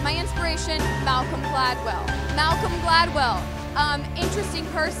 My inspiration, Malcolm Gladwell. Malcolm Gladwell. Interesting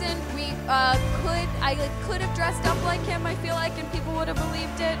person. I could have dressed up like him, I feel like, and people would have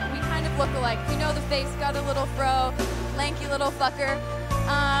believed it. We kind of look alike. You know the face, got a little fro, lanky little fucker.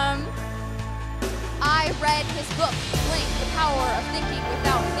 I read his book, Blink, The Power of Thinking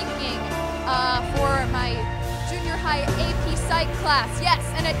Without Thinking, for my junior high AP Psych class. Yes,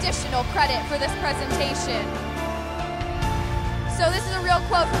 an additional credit for this presentation. So this is a real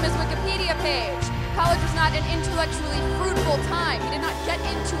quote from his Wikipedia page. College was not an intellectually fruitful time. He did not get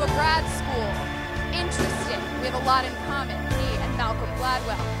into a grad school. Interesting. We have a lot in common, me and Malcolm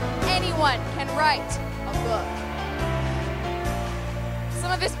Gladwell. Anyone can write a book.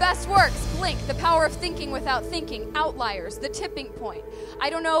 Some of his best works, Blink, The Power of Thinking Without Thinking, Outliers, The Tipping Point. I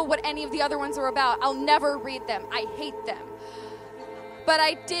don't know what any of the other ones are about. I'll never read them. I hate them. But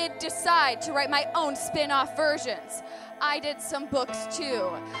I did decide to write my own spin-off versions. I did some books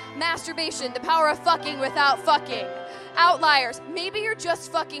too. Masturbation, The Power of Fucking Without Fucking. Outliers, maybe you're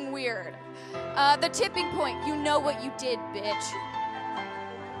just fucking weird. The Tipping Point, you know what you did, bitch.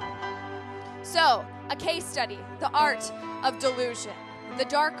 So, a case study, the art of delusion, the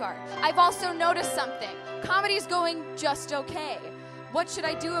dark art. I've also noticed something. Comedy's going just okay. What should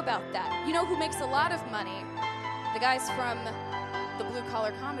I do about that? You know who makes a lot of money? The guys from the Blue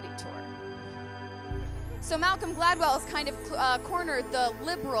Collar Comedy Tour. So Malcolm Gladwell has kind of cornered the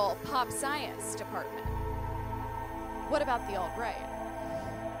liberal pop science department. What about the alt-right?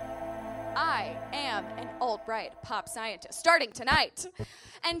 I am an alt-right pop scientist, starting tonight.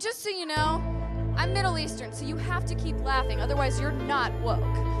 And just so you know, I'm Middle Eastern, so you have to keep laughing, otherwise you're not woke.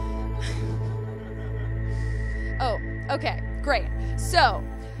 Oh, okay, great. So,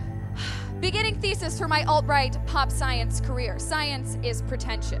 beginning thesis for my alt-right pop science career. Science is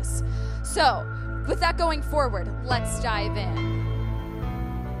pretentious. So, with that going forward, let's dive in.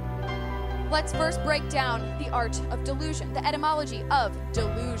 Let's first break down the art of delusion, the etymology of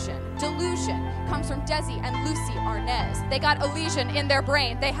delusion. Delusion comes from Desi and Lucy Arnaz. They got a lesion in their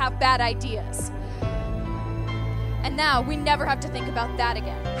brain. They have bad ideas. And now we never have to think about that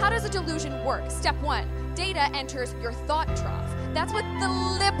again. How does a delusion work? Step 1, data enters your thought trough. That's what the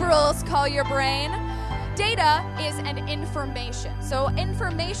liberals call your brain. Data is an information. So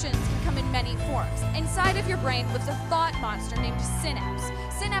informations can come in many forms. Inside of your brain lives a thought monster named synapse.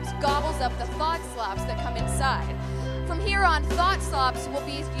 Synapse gobbles up the thought slobs that come inside. From here on, thought slobs will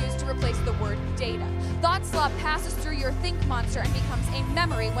be used to replace the word data. Thought slob passes through your think monster and becomes a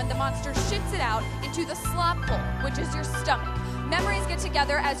memory when the monster shits it out into the slop hole, which is your stomach. Memories get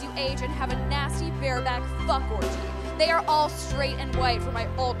together as you age and have a nasty bareback fuck orgy. They are all straight and white for my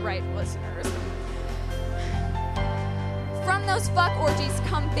alt-right listeners. From those fuck orgies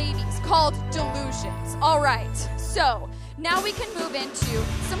come babies called delusions. All right, so now we can move into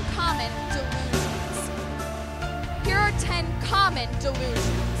some common delusions. Here are 10 common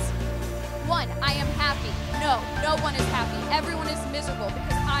delusions. 1, I am happy. No one is happy. Everyone is miserable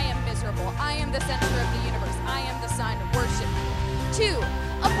because I am miserable. I am the center of the universe. I am the sun. Worship me. 2,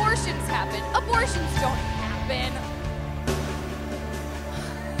 abortions happen. Abortions don't happen.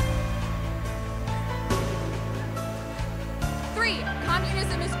 3,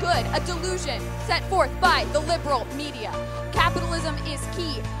 communism is good, a delusion set forth by the liberal media. Capitalism is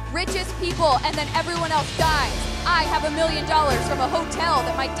key. Richest people and then everyone else dies. I have $1 million from a hotel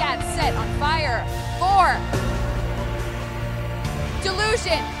that my dad set on fire. 4,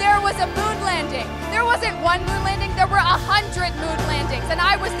 delusion. There was a moon landing. There wasn't one moon landing, there were 100 moon landings, and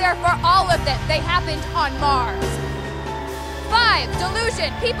I was there for all of them. They happened on Mars. 5,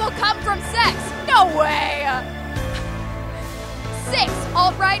 delusion. People come from sex. No way. 6,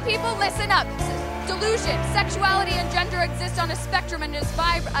 alt-right people, listen up. Delusion. Sexuality and gender exist on a spectrum and is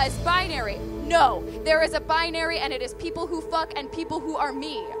binary. No, there is a binary, and it is people who fuck and people who are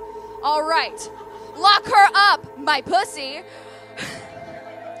me. All right. Lock her up, my pussy.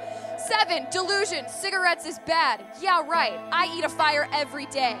 7, delusion. Cigarettes is bad. Yeah, right. I eat a fire every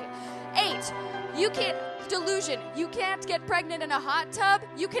day. 8, delusion. You can't get pregnant in a hot tub.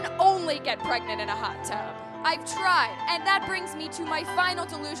 You can only get pregnant in a hot tub. I've tried, and that brings me to my final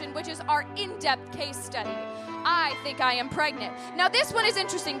delusion, which is our in-depth case study. I think I am pregnant. Now, this one is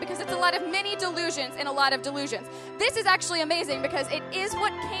interesting because it's a lot of mini delusions and a lot of delusions. This is actually amazing because it is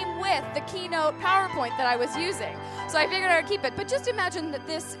what came with the keynote PowerPoint that I was using. So I figured I would keep it. But just imagine that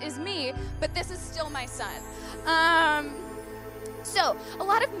this is me, but this is still my son. So, a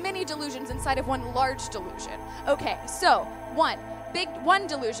lot of mini delusions inside of one large delusion. Okay, so, 1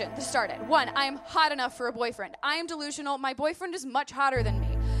 delusion to start it. 1, I am hot enough for a boyfriend. I am delusional. My boyfriend is much hotter than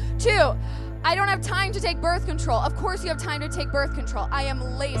me. 2, I don't have time to take birth control. Of course you have time to take birth control. I am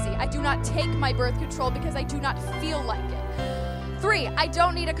lazy. I do not take my birth control because I do not feel like it. 3, I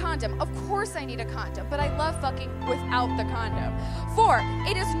don't need a condom. Of course I need a condom, but I love fucking without the condom. 4,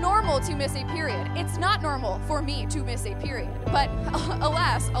 it is normal to miss a period. It's not normal for me to miss a period, but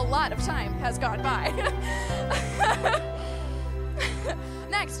alas, a lot of time has gone by.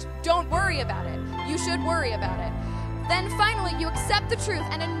 Next, don't worry about it. You should worry about it. Then finally, you accept the truth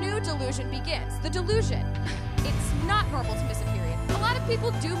and a new delusion begins. The delusion. It's not normal to miss a period. A lot of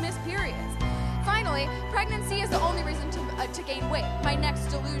people do miss periods. Finally, pregnancy is the only reason to gain weight. My next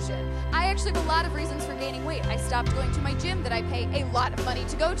delusion. I actually have a lot of reasons for gaining weight. I stopped going to my gym that I pay a lot of money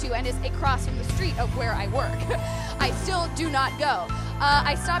to go to and is across from the street of where I work. I still do not go.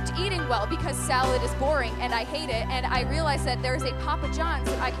 I stopped eating well because salad is boring and I hate it, and I realized that there is a Papa John's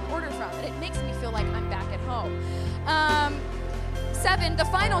that I can order from, and it makes me feel like I'm back at home. 7, the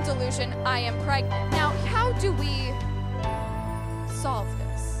final delusion, I am pregnant. Now, how do we solve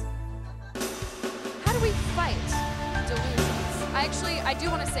this? How do we fight delusions? I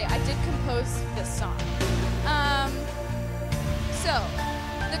do want to say, I did compose this song. So,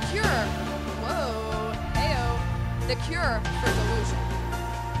 the cure, the cure for delusion.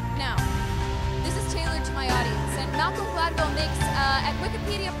 Now, this is tailored to my audience, and Malcolm Gladwell makes, at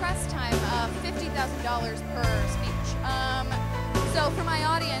Wikipedia press time, $50,000 per speech. So for my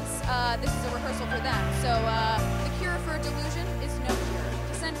audience, this is a rehearsal for them. So the cure for delusion is no cure.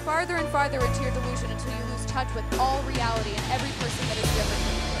 Descend farther and farther into your delusion until you lose touch with all reality and every person that is different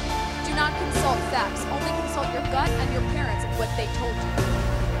from you. Do not consult facts. Only consult your gut and your parents and what they told you.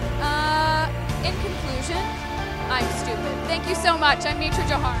 In conclusion, I'm stupid. Thank you so much. I'm Mitra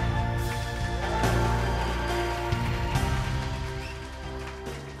Johar.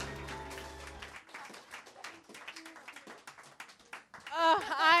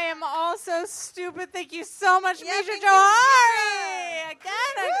 I am also stupid. Thank you so much, Yeah, Mitra thank you, Johari.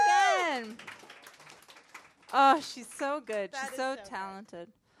 Again. Oh, she's so good. That She's is so so good. talented.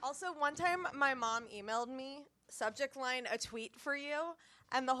 Also, one time my mom emailed me, subject line, a tweet for you,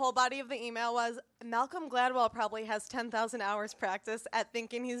 and the whole body of the email was, Malcolm Gladwell probably has 10,000 hours practice at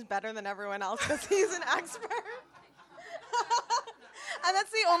thinking he's better than everyone else because he's an expert. And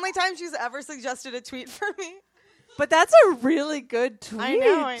that's the only time she's ever suggested a tweet for me. But that's a really good tweet. I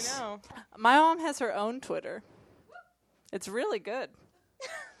know. My mom has her own Twitter. It's really good.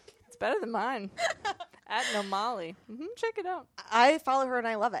 It's better than mine. At Nomali. Check it out. I follow her and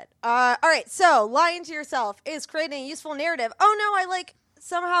I love it. All right, so lying to yourself is creating a useful narrative. Oh no, I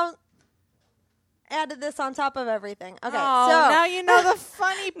somehow added this on top of everything. Okay, Oh, so now you know the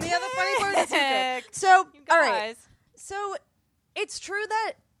funny the other funny part is secret. pick. So, You all right. guys. So, it's true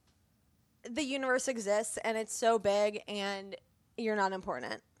that the universe exists and it's so big and you're not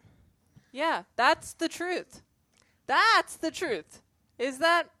important. Yeah, that's the truth. That's the truth. Is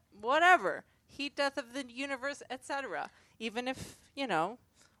that whatever. Heat, death of the universe, etc. Even if,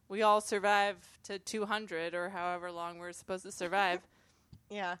 we all survive to 200 or however long we're supposed to survive,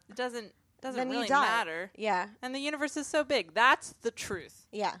 Yeah. it doesn't Then you really die. matter. Yeah. And the universe is so big. That's the truth.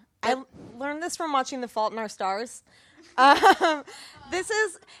 Yeah. But- I learned this from watching The Fault in Our Stars. This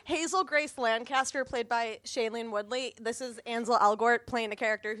is Hazel Grace Lancaster, played by Shailene Woodley. This is Ansel Elgort playing a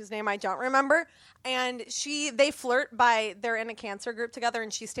character whose name I don't remember. And they flirt they're in a cancer group together,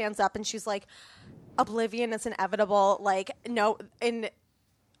 and she stands up and she's like, oblivion is inevitable. Like, no, in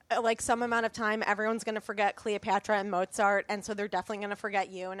like some amount of time, everyone's going to forget Cleopatra and Mozart, and so they're definitely going to forget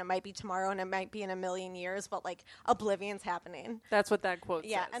you, and it might be tomorrow, and it might be in a million years, but like oblivion's happening. That's what that quote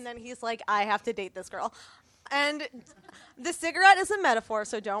Yeah, says. and then he's like, I have to date this girl. And the cigarette is a metaphor,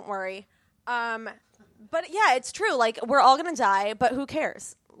 so don't worry. But yeah, it's true. Like, we're all going to die, but who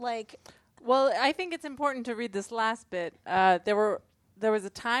cares? Like, Well, I think it's important to read this last bit. There was a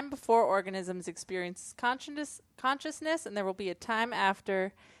time before organisms experienced consciousness, and there will be a time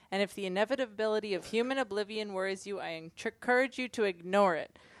after. And if the inevitability of human oblivion worries you, I encourage you to ignore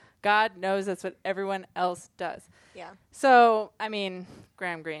it. God knows that's what everyone else does. yeah. So, I mean,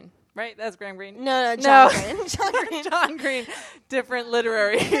 Graham Greene, right? That's Graham Greene. No, John Green. John Green. John Green, different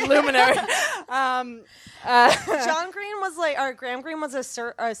literary luminary. John Green was like, or Graham Greene was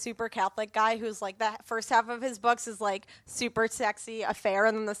a super Catholic guy who's like, the first half of his books is like super sexy affair,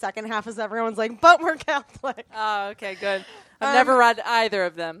 and then the second half is everyone's like, but we're Catholic. Oh, okay, good. I've never read either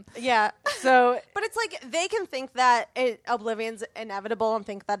of them. Yeah. So, But it's like they can think that oblivion's inevitable and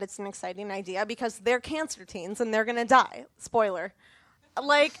think that it's an exciting idea because they're cancer teens and they're going to die. Spoiler.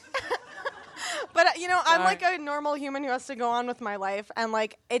 Like, but I'm like a normal human who has to go on with my life, and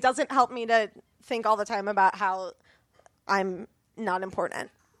like it doesn't help me to think all the time about how I'm not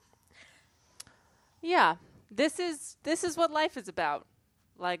important. yeah, this is what life is about.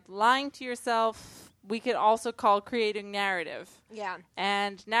 Like lying to yourself, we could also call creating narrative. Yeah.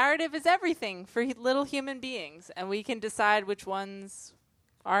 And narrative is everything for little human beings, and we can decide which ones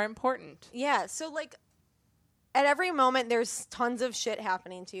are important. Yeah. So like at every moment there's tons of shit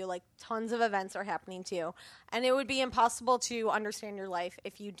happening to you, like tons of events are happening to you, and it would be impossible to understand your life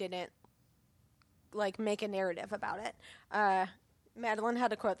if you didn't like make a narrative about it. Madeline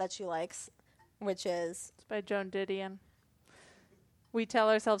had a quote that she likes, which is, It's by Joan Didion. We tell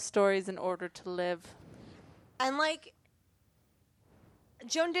ourselves stories in order to live. and like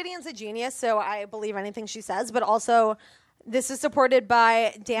Joan Didion's a genius, so I believe anything she says, but also this is supported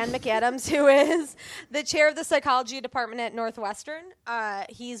by Dan McAdams, who is the chair of the psychology department at Northwestern.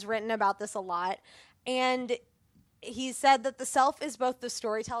 He's written about this a lot, and he said that the self is both the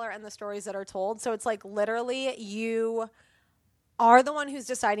storyteller and the stories that are told. So it's like literally you are the one who's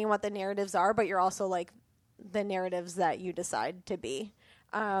deciding what the narratives are, but you're also like the narratives that you decide to be.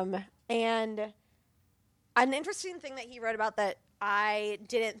 And an interesting thing that he wrote about that I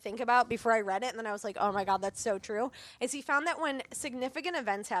didn't think about before I read it, and then I was like, oh my God, that's so true, is he found that when significant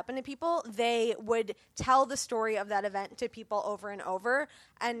events happen to people, they would tell the story of that event to people over and over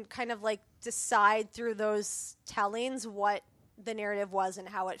and kind of like decide through those tellings what the narrative was and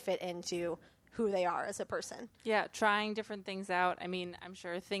how it fit into who they are as a person. Yeah, trying different things out. I mean, I'm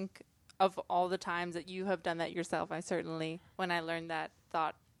sure think of all the times that you have done that yourself. I certainly, when I learned that,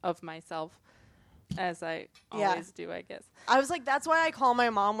 thought of myself, as I always do, I guess. I was like, that's why I call my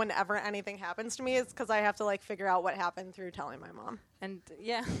mom whenever anything happens to me, is because I have to like figure out what happened through telling my mom. And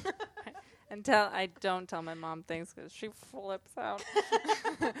yeah, I don't tell my mom things because she flips out.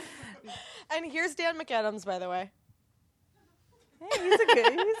 And here's Dan McAdams, by the way. Hey,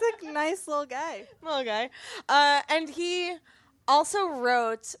 he's a nice little guy. Little guy. And he also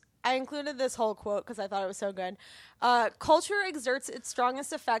wrote, I included this whole quote because I thought it was so good. Culture exerts its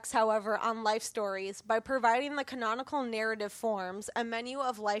strongest effects, however, on life stories by providing the canonical narrative forms, a menu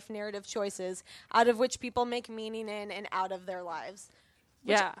of life narrative choices out of which people make meaning in and out of their lives.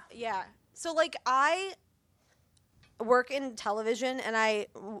 Which- Yeah. Yeah. So, like, I work in television, and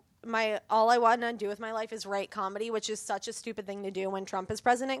all I want to do with my life is write comedy, which is such a stupid thing to do when Trump is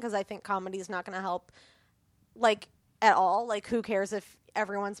president, because I think comedy is not going to help, like, at all. Like, who cares if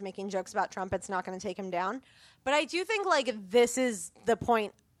everyone's making jokes about Trump? It's not going to take him down. But I do think, like, this is the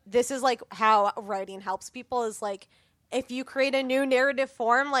point. This is, like, how writing helps people, is, like, if you create a new narrative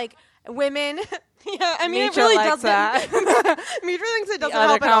form, like women. Yeah, I mean, Mitra it really likes doesn't. that. Mitra thinks it doesn't Other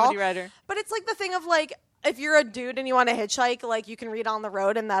help at all. comedy writer. But it's like the thing of like, if you're a dude and you want to hitchhike, like you can read on the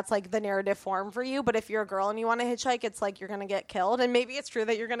road and that's like the narrative form for you. But if you're a girl and you want to hitchhike, it's like you're going to get killed. And maybe it's true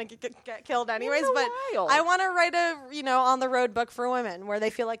that you're going to get killed anyways. But wild. I want to write a, on the road book for women where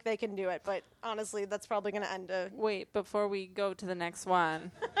they feel like they can do it. But honestly, that's probably going to end a. Wait, before we go to the next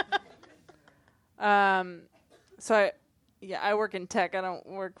one. So I work in tech. I don't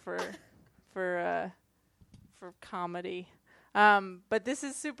work for comedy. But this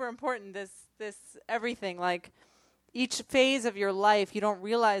is super important. This everything, like each phase of your life, you don't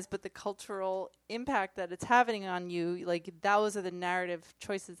realize, but the cultural impact that it's having on you, like those are the narrative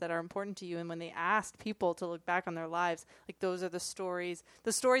choices that are important to you. And when they asked people to look back on their lives, like those are the stories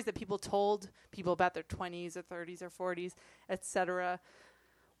that people told people about their 20s or 30s or 40s, etc.,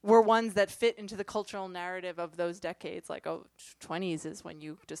 were ones that fit into the cultural narrative of those decades. Like, 20s is when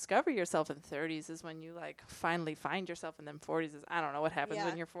you discover yourself, and 30s is when you like finally find yourself, and then 40s is, I don't know what happens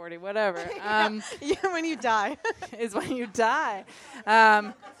when you're 40, whatever. When you die. Is when you die.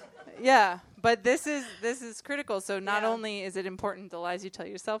 But this is critical. So not only is it important the lies you tell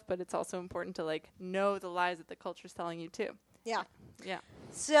yourself, but it's also important to like know the lies that the culture's telling you too. Yeah. Yeah.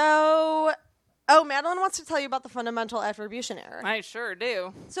 So, Madeline wants to tell you about the fundamental attribution error. I sure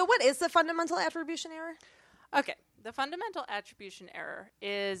do. So what is the fundamental attribution error? Okay, the fundamental attribution error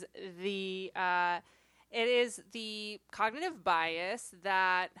is the cognitive bias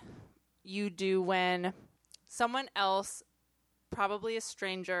that you do when someone else, probably a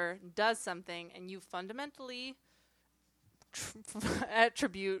stranger, does something and you fundamentally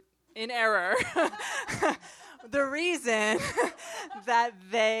attribute in error the reason that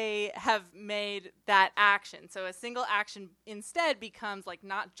they have made that action. So a single action instead becomes like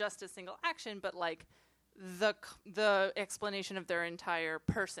not just a single action, but like the explanation of their entire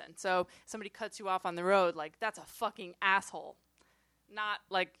person. So somebody cuts you off on the road, like that's a fucking asshole. Not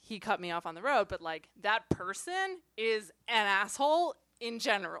like he cut me off on the road, but like that person is an asshole in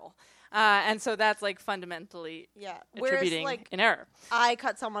general. And so that's like fundamentally attributing an error. I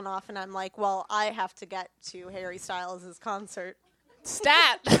cut someone off and I'm like, well, I have to get to Harry Styles' concert.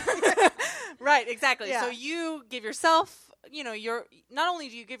 Stat. Right, exactly. Yeah. So you give yourself, you're not only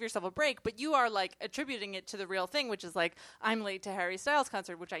do you give yourself a break, but you are like attributing it to the real thing, which is like, I'm late to Harry Styles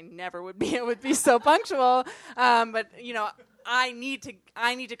concert, which I never would be. It would be so punctual. But I need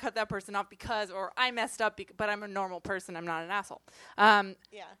to cut that person off or I messed up, but I'm a normal person. I'm not an asshole.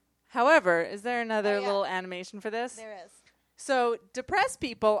 However, is there another little animation for this? There is. So depressed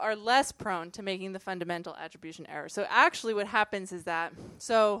people are less prone to making the fundamental attribution error. So actually what happens is that,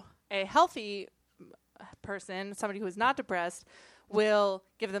 so a healthy person, somebody who is not depressed, will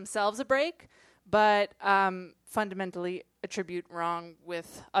give themselves a break, but fundamentally attribute wrong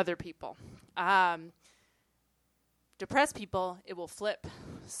with other people. Depressed people, it will flip.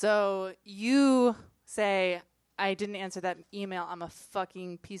 So you say, I didn't answer that email, I'm a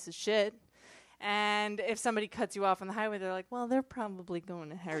fucking piece of shit. And if somebody cuts you off on the highway, they're like, well, they're probably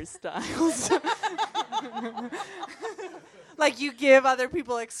going to Harry Styles. Like you give other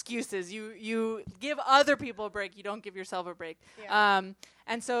people excuses. You give other people a break. You don't give yourself a break. Yeah.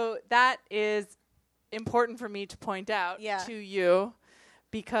 And so that is important for me to point out to you,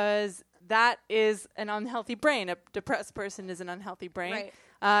 because that is an unhealthy brain. A depressed person is an unhealthy brain.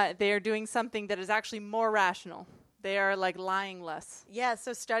 Right. They are doing something that is actually more rational. They are like lying less. Yeah,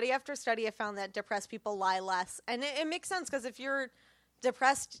 so study after study have found that depressed people lie less. And it makes sense, because if you're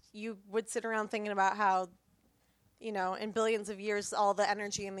depressed, you would sit around thinking about how, in billions of years, all the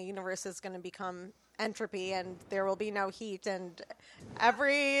energy in the universe is going to become entropy and there will be no heat, and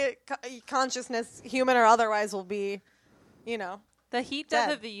every consciousness, human or otherwise, will be, The heat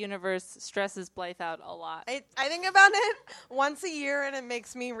death of the universe stresses Blythe out a lot. I think about it once a year, and it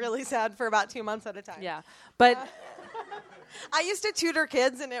makes me really sad for about 2 months at a time. Yeah, but I used to tutor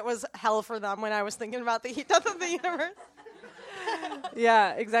kids, and it was hell for them when I was thinking about the heat death of the universe.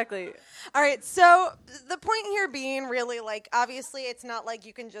 Yeah, exactly. All right, so the point here being really, like, obviously it's not like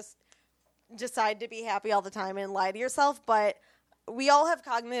you can just decide to be happy all the time and lie to yourself, but we all have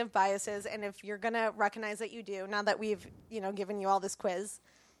cognitive biases, and if you're going to recognize that you do, now that we've, given you all this quiz,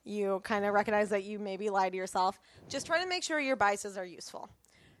 you kind of recognize that you maybe lie to yourself, just try to make sure your biases are useful.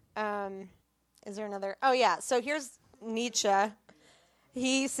 Is there another? Oh, yeah. So here's Nietzsche.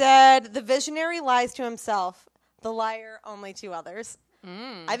 He said, the visionary lies to himself, the liar only to others.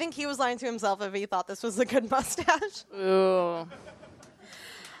 I think he was lying to himself if he thought this was a good mustache. Ooh.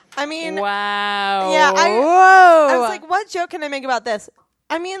 I mean, wow. Yeah, I was like, what joke can I make about this?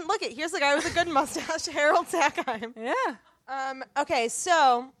 I mean, look it. Here's the guy with a good mustache, Harold Sackheim. Yeah. Okay,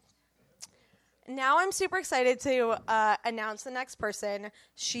 so now I'm super excited to announce the next person.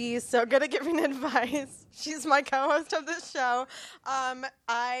 She's so good at giving advice. She's my co-host of this show.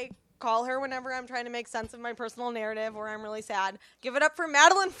 I call her whenever I'm trying to make sense of my personal narrative or I'm really sad. Give it up for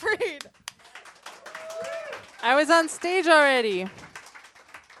Madeline Freed. I was on stage already.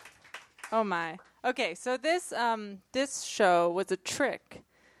 Oh my. Okay, so this show was a trick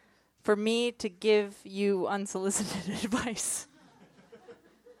for me to give you unsolicited advice.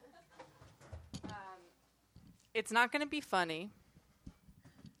 It's not going to be funny.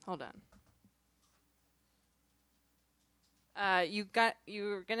 Hold on.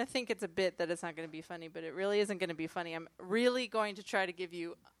 You're going to think it's a bit that it's not going to be funny, but it really isn't going to be funny. I'm really going to try to give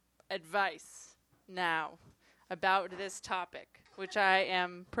you advice now about this topic, which I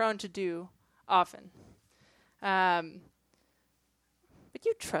am prone to do often. But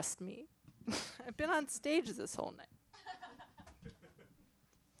you trust me. I've been on stage this whole night.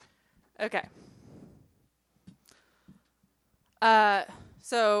 Okay.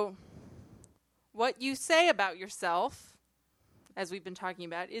 So what you say about yourself, as we've been talking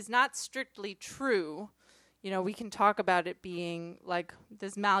about, is not strictly true. You know, we can talk about it being like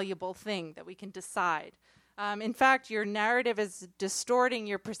this malleable thing that we can decide. In fact, your narrative is distorting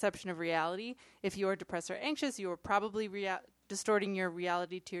your perception of reality. If you are depressed or anxious, you are probably distorting your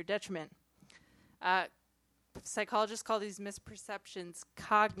reality to your detriment. Psychologists call these misperceptions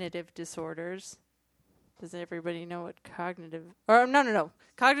cognitive disorders. Does everybody know what cognitive... No.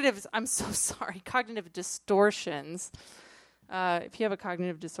 Cognitive... I'm so sorry. Cognitive distortions. If you have a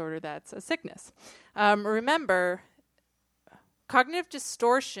cognitive disorder, that's a sickness. Remember, cognitive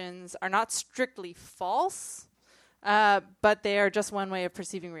distortions are not strictly false, but they are just one way of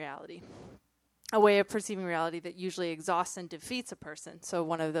perceiving reality. A way of perceiving reality that usually exhausts and defeats a person. So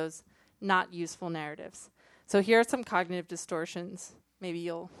one of those not useful narratives. So here are some cognitive distortions. Maybe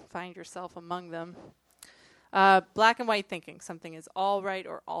you'll find yourself among them. Black and white thinking. Something is all right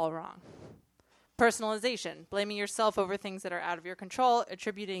or all wrong. Personalization. Blaming yourself over things that are out of your control,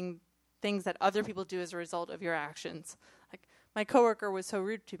 attributing things that other people do as a result of your actions. Like, my coworker was so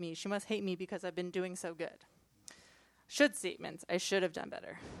rude to me. She must hate me because I've been doing so good. Should statements. I should have done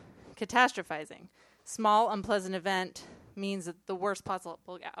better. Catastrophizing. Small, unpleasant event means the worst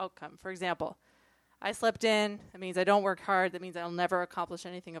possible outcome. For example, I slept in. That means I don't work hard. That means I'll never accomplish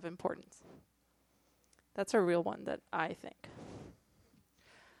anything of importance. That's a real one that I think.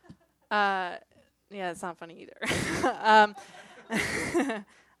 Yeah, it's not funny either.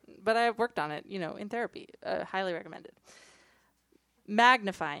 But I've worked on it, in therapy. Highly recommended.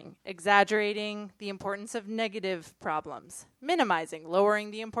 Magnifying, exaggerating the importance of negative problems. Minimizing,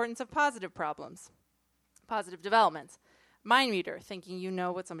 lowering the importance of positive problems. Positive developments. Mind reader, thinking you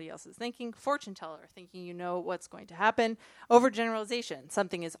know what somebody else is thinking. Fortune teller, thinking you know what's going to happen. Overgeneralization,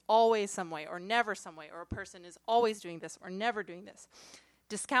 something is always some way or never some way, or a person is always doing this or never doing this.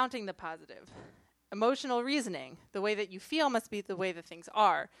 Discounting the positive. Emotional reasoning, the way that you feel must be the way that things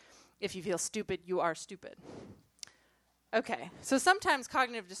are. If you feel stupid, you are stupid. Okay, so sometimes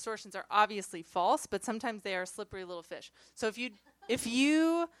cognitive distortions are obviously false, but sometimes they are slippery little fish. So if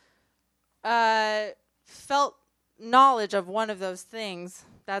you felt knowledge of one of those things,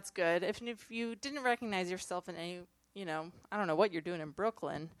 that's good. If you didn't recognize yourself in any, I don't know what you're doing in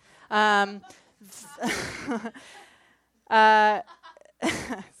Brooklyn. So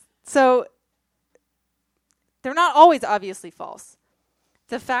they're not always obviously false.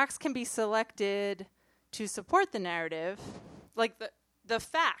 The facts can be selected to support the narrative. Like the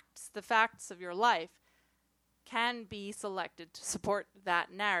facts of your life can be selected to support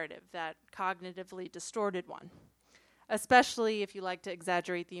that narrative, that cognitively distorted one. Especially if you like to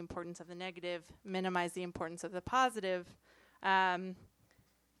exaggerate the importance of the negative, minimize the importance of the positive. That's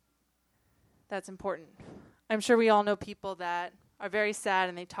important. I'm sure we all know people that are very sad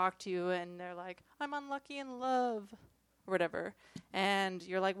and they talk to you and they're like, I'm unlucky in love, or whatever. And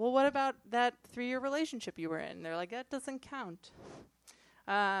you're like, well, what about that 3-year relationship you were in? They're like, that doesn't count.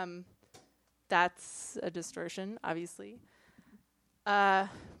 That's a distortion, obviously. But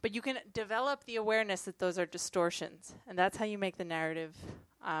you can develop the awareness that those are distortions, and that's how you make the narrative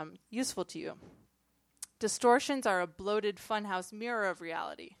useful to you. Distortions are a bloated funhouse mirror of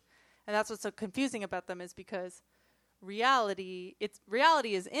reality, and that's what's so confusing about them is because reality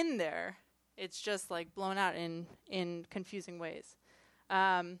is in there. It's just like blown out in confusing ways.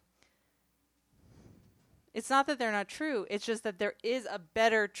 It's not that they're not true. It's just that there is a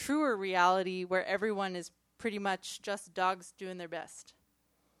better, truer reality where everyone is pretty much just dogs doing their best.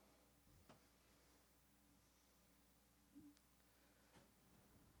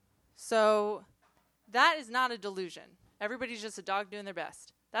 So that is not a delusion. Everybody's just a dog doing their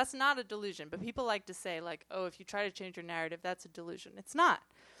best. That's not a delusion. But people like to say, like, oh, if you try to change your narrative, that's a delusion. It's not.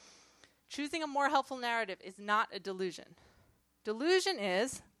 Choosing a more helpful narrative is not a delusion. Delusion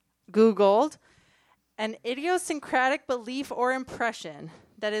is, Googled, an idiosyncratic belief or impression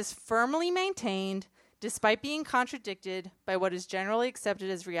that is firmly maintained despite being contradicted by what is generally accepted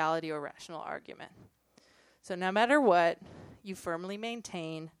as reality or rational argument. So no matter what, you firmly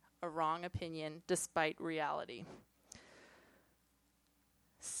maintain a wrong opinion despite reality.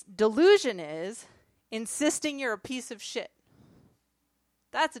 Delusion is insisting you're a piece of shit.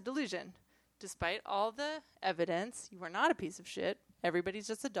 That's a delusion. Despite all the evidence, you are not a piece of shit. Everybody's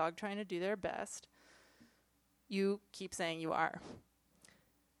just a dog trying to do their best. You keep saying you are.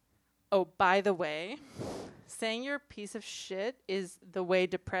 Oh, by the way, saying you're a piece of shit is the way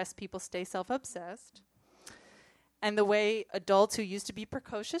depressed people stay self-obsessed, and the way adults who used to be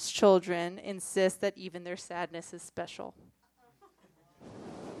precocious children insist that even their sadness is special.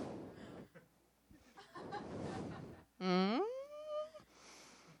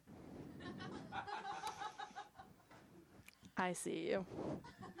 I see you.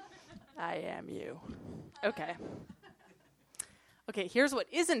 I am you. Okay. Okay, here's what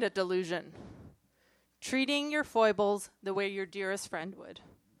isn't a delusion. Treating your foibles the way your dearest friend would.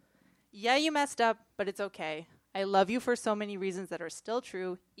 Yeah, you messed up, but it's okay. I love you for so many reasons that are still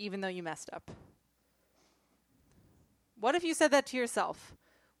true, even though you messed up. What if you said that to yourself?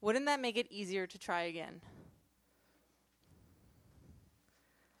 Wouldn't that make it easier to try again?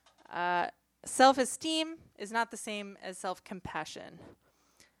 Self-esteem is not the same as self-compassion.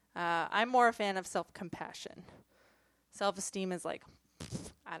 I'm more a fan of self-compassion. Self-esteem is like,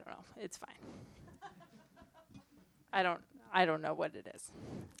 I don't know, it's fine. I don't know what it is.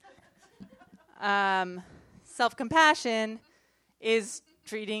 Self-compassion is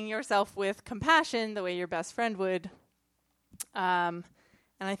treating yourself with compassion the way your best friend would. And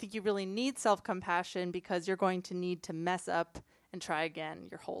I think you really need self-compassion because you're going to need to mess up and try again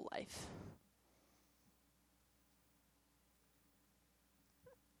your whole life.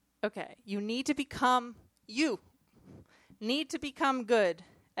 Okay, you need to become good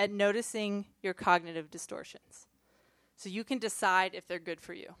at noticing your cognitive distortions so you can decide if they're good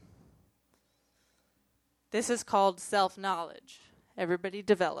for you. This is called self-knowledge. Everybody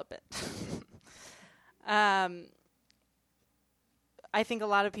develop it. I think a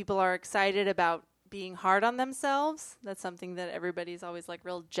lot of people are excited about being hard on themselves. That's something that everybody's always like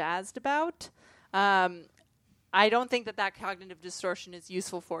real jazzed about. I don't think that cognitive distortion is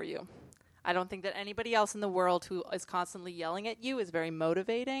useful for you. I don't think that anybody else in the world who is constantly yelling at you is very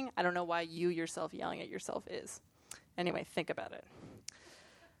motivating. I don't know why you yourself yelling at yourself is. Anyway, think about it.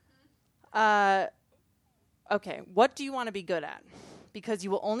 Okay, what do you want to be good at? Because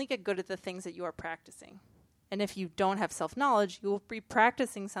you will only get good at the things that you are practicing. And if you don't have self-knowledge, you will be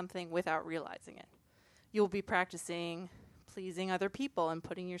practicing something without realizing it. You'll be practicing pleasing other people and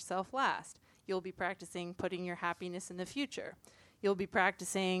putting yourself last. You'll be practicing putting your happiness in the future. You'll be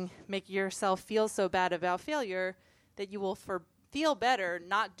practicing making yourself feel so bad about failure that you will feel better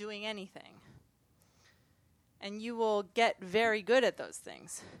not doing anything. And you will get very good at those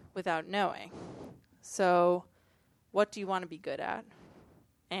things without knowing. So, what do you want to be good at?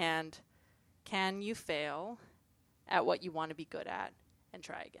 And can you fail at what you want to be good at and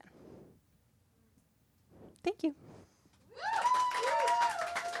try again? Thank you.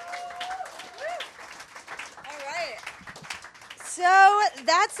 So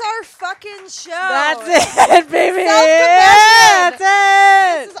that's our fucking show. That's it, baby. Self-compassion. That's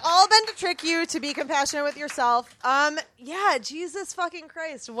it. This has all been to trick you to be compassionate with yourself. Yeah, Jesus fucking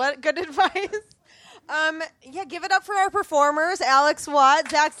Christ. What good advice. Yeah, give it up for our performers. Alex Watt,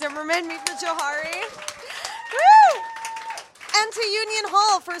 Zach Zimmerman, Mifta Johari. Woo! And to Union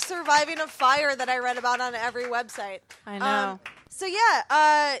Hall for surviving a fire that I read about on every website. I know. So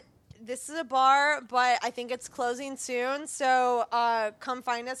yeah, this is a bar, but I think it's closing soon. So come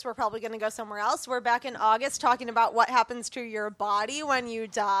find us. We're probably going to go somewhere else. We're back in August talking about what happens to your body when you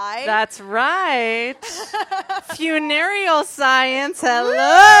die. That's right. Funereal science. Hello. Woo!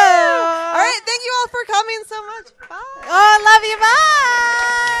 All right. Thank you all for coming so much. Bye. Oh, love you.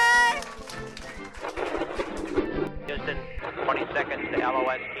 Bye. Houston, 20 seconds to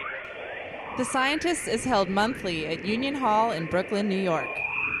LOS. The Scientists is held monthly at Union Hall in Brooklyn, New York.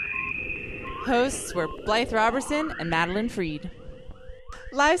 Hosts were Blythe Robertson and Madeline Freed.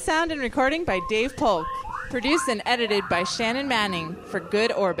 Live sound and recording by Dave Polk. Produced and edited by Shannon Manning for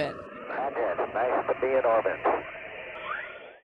Good Orbit. Nice to be in orbit.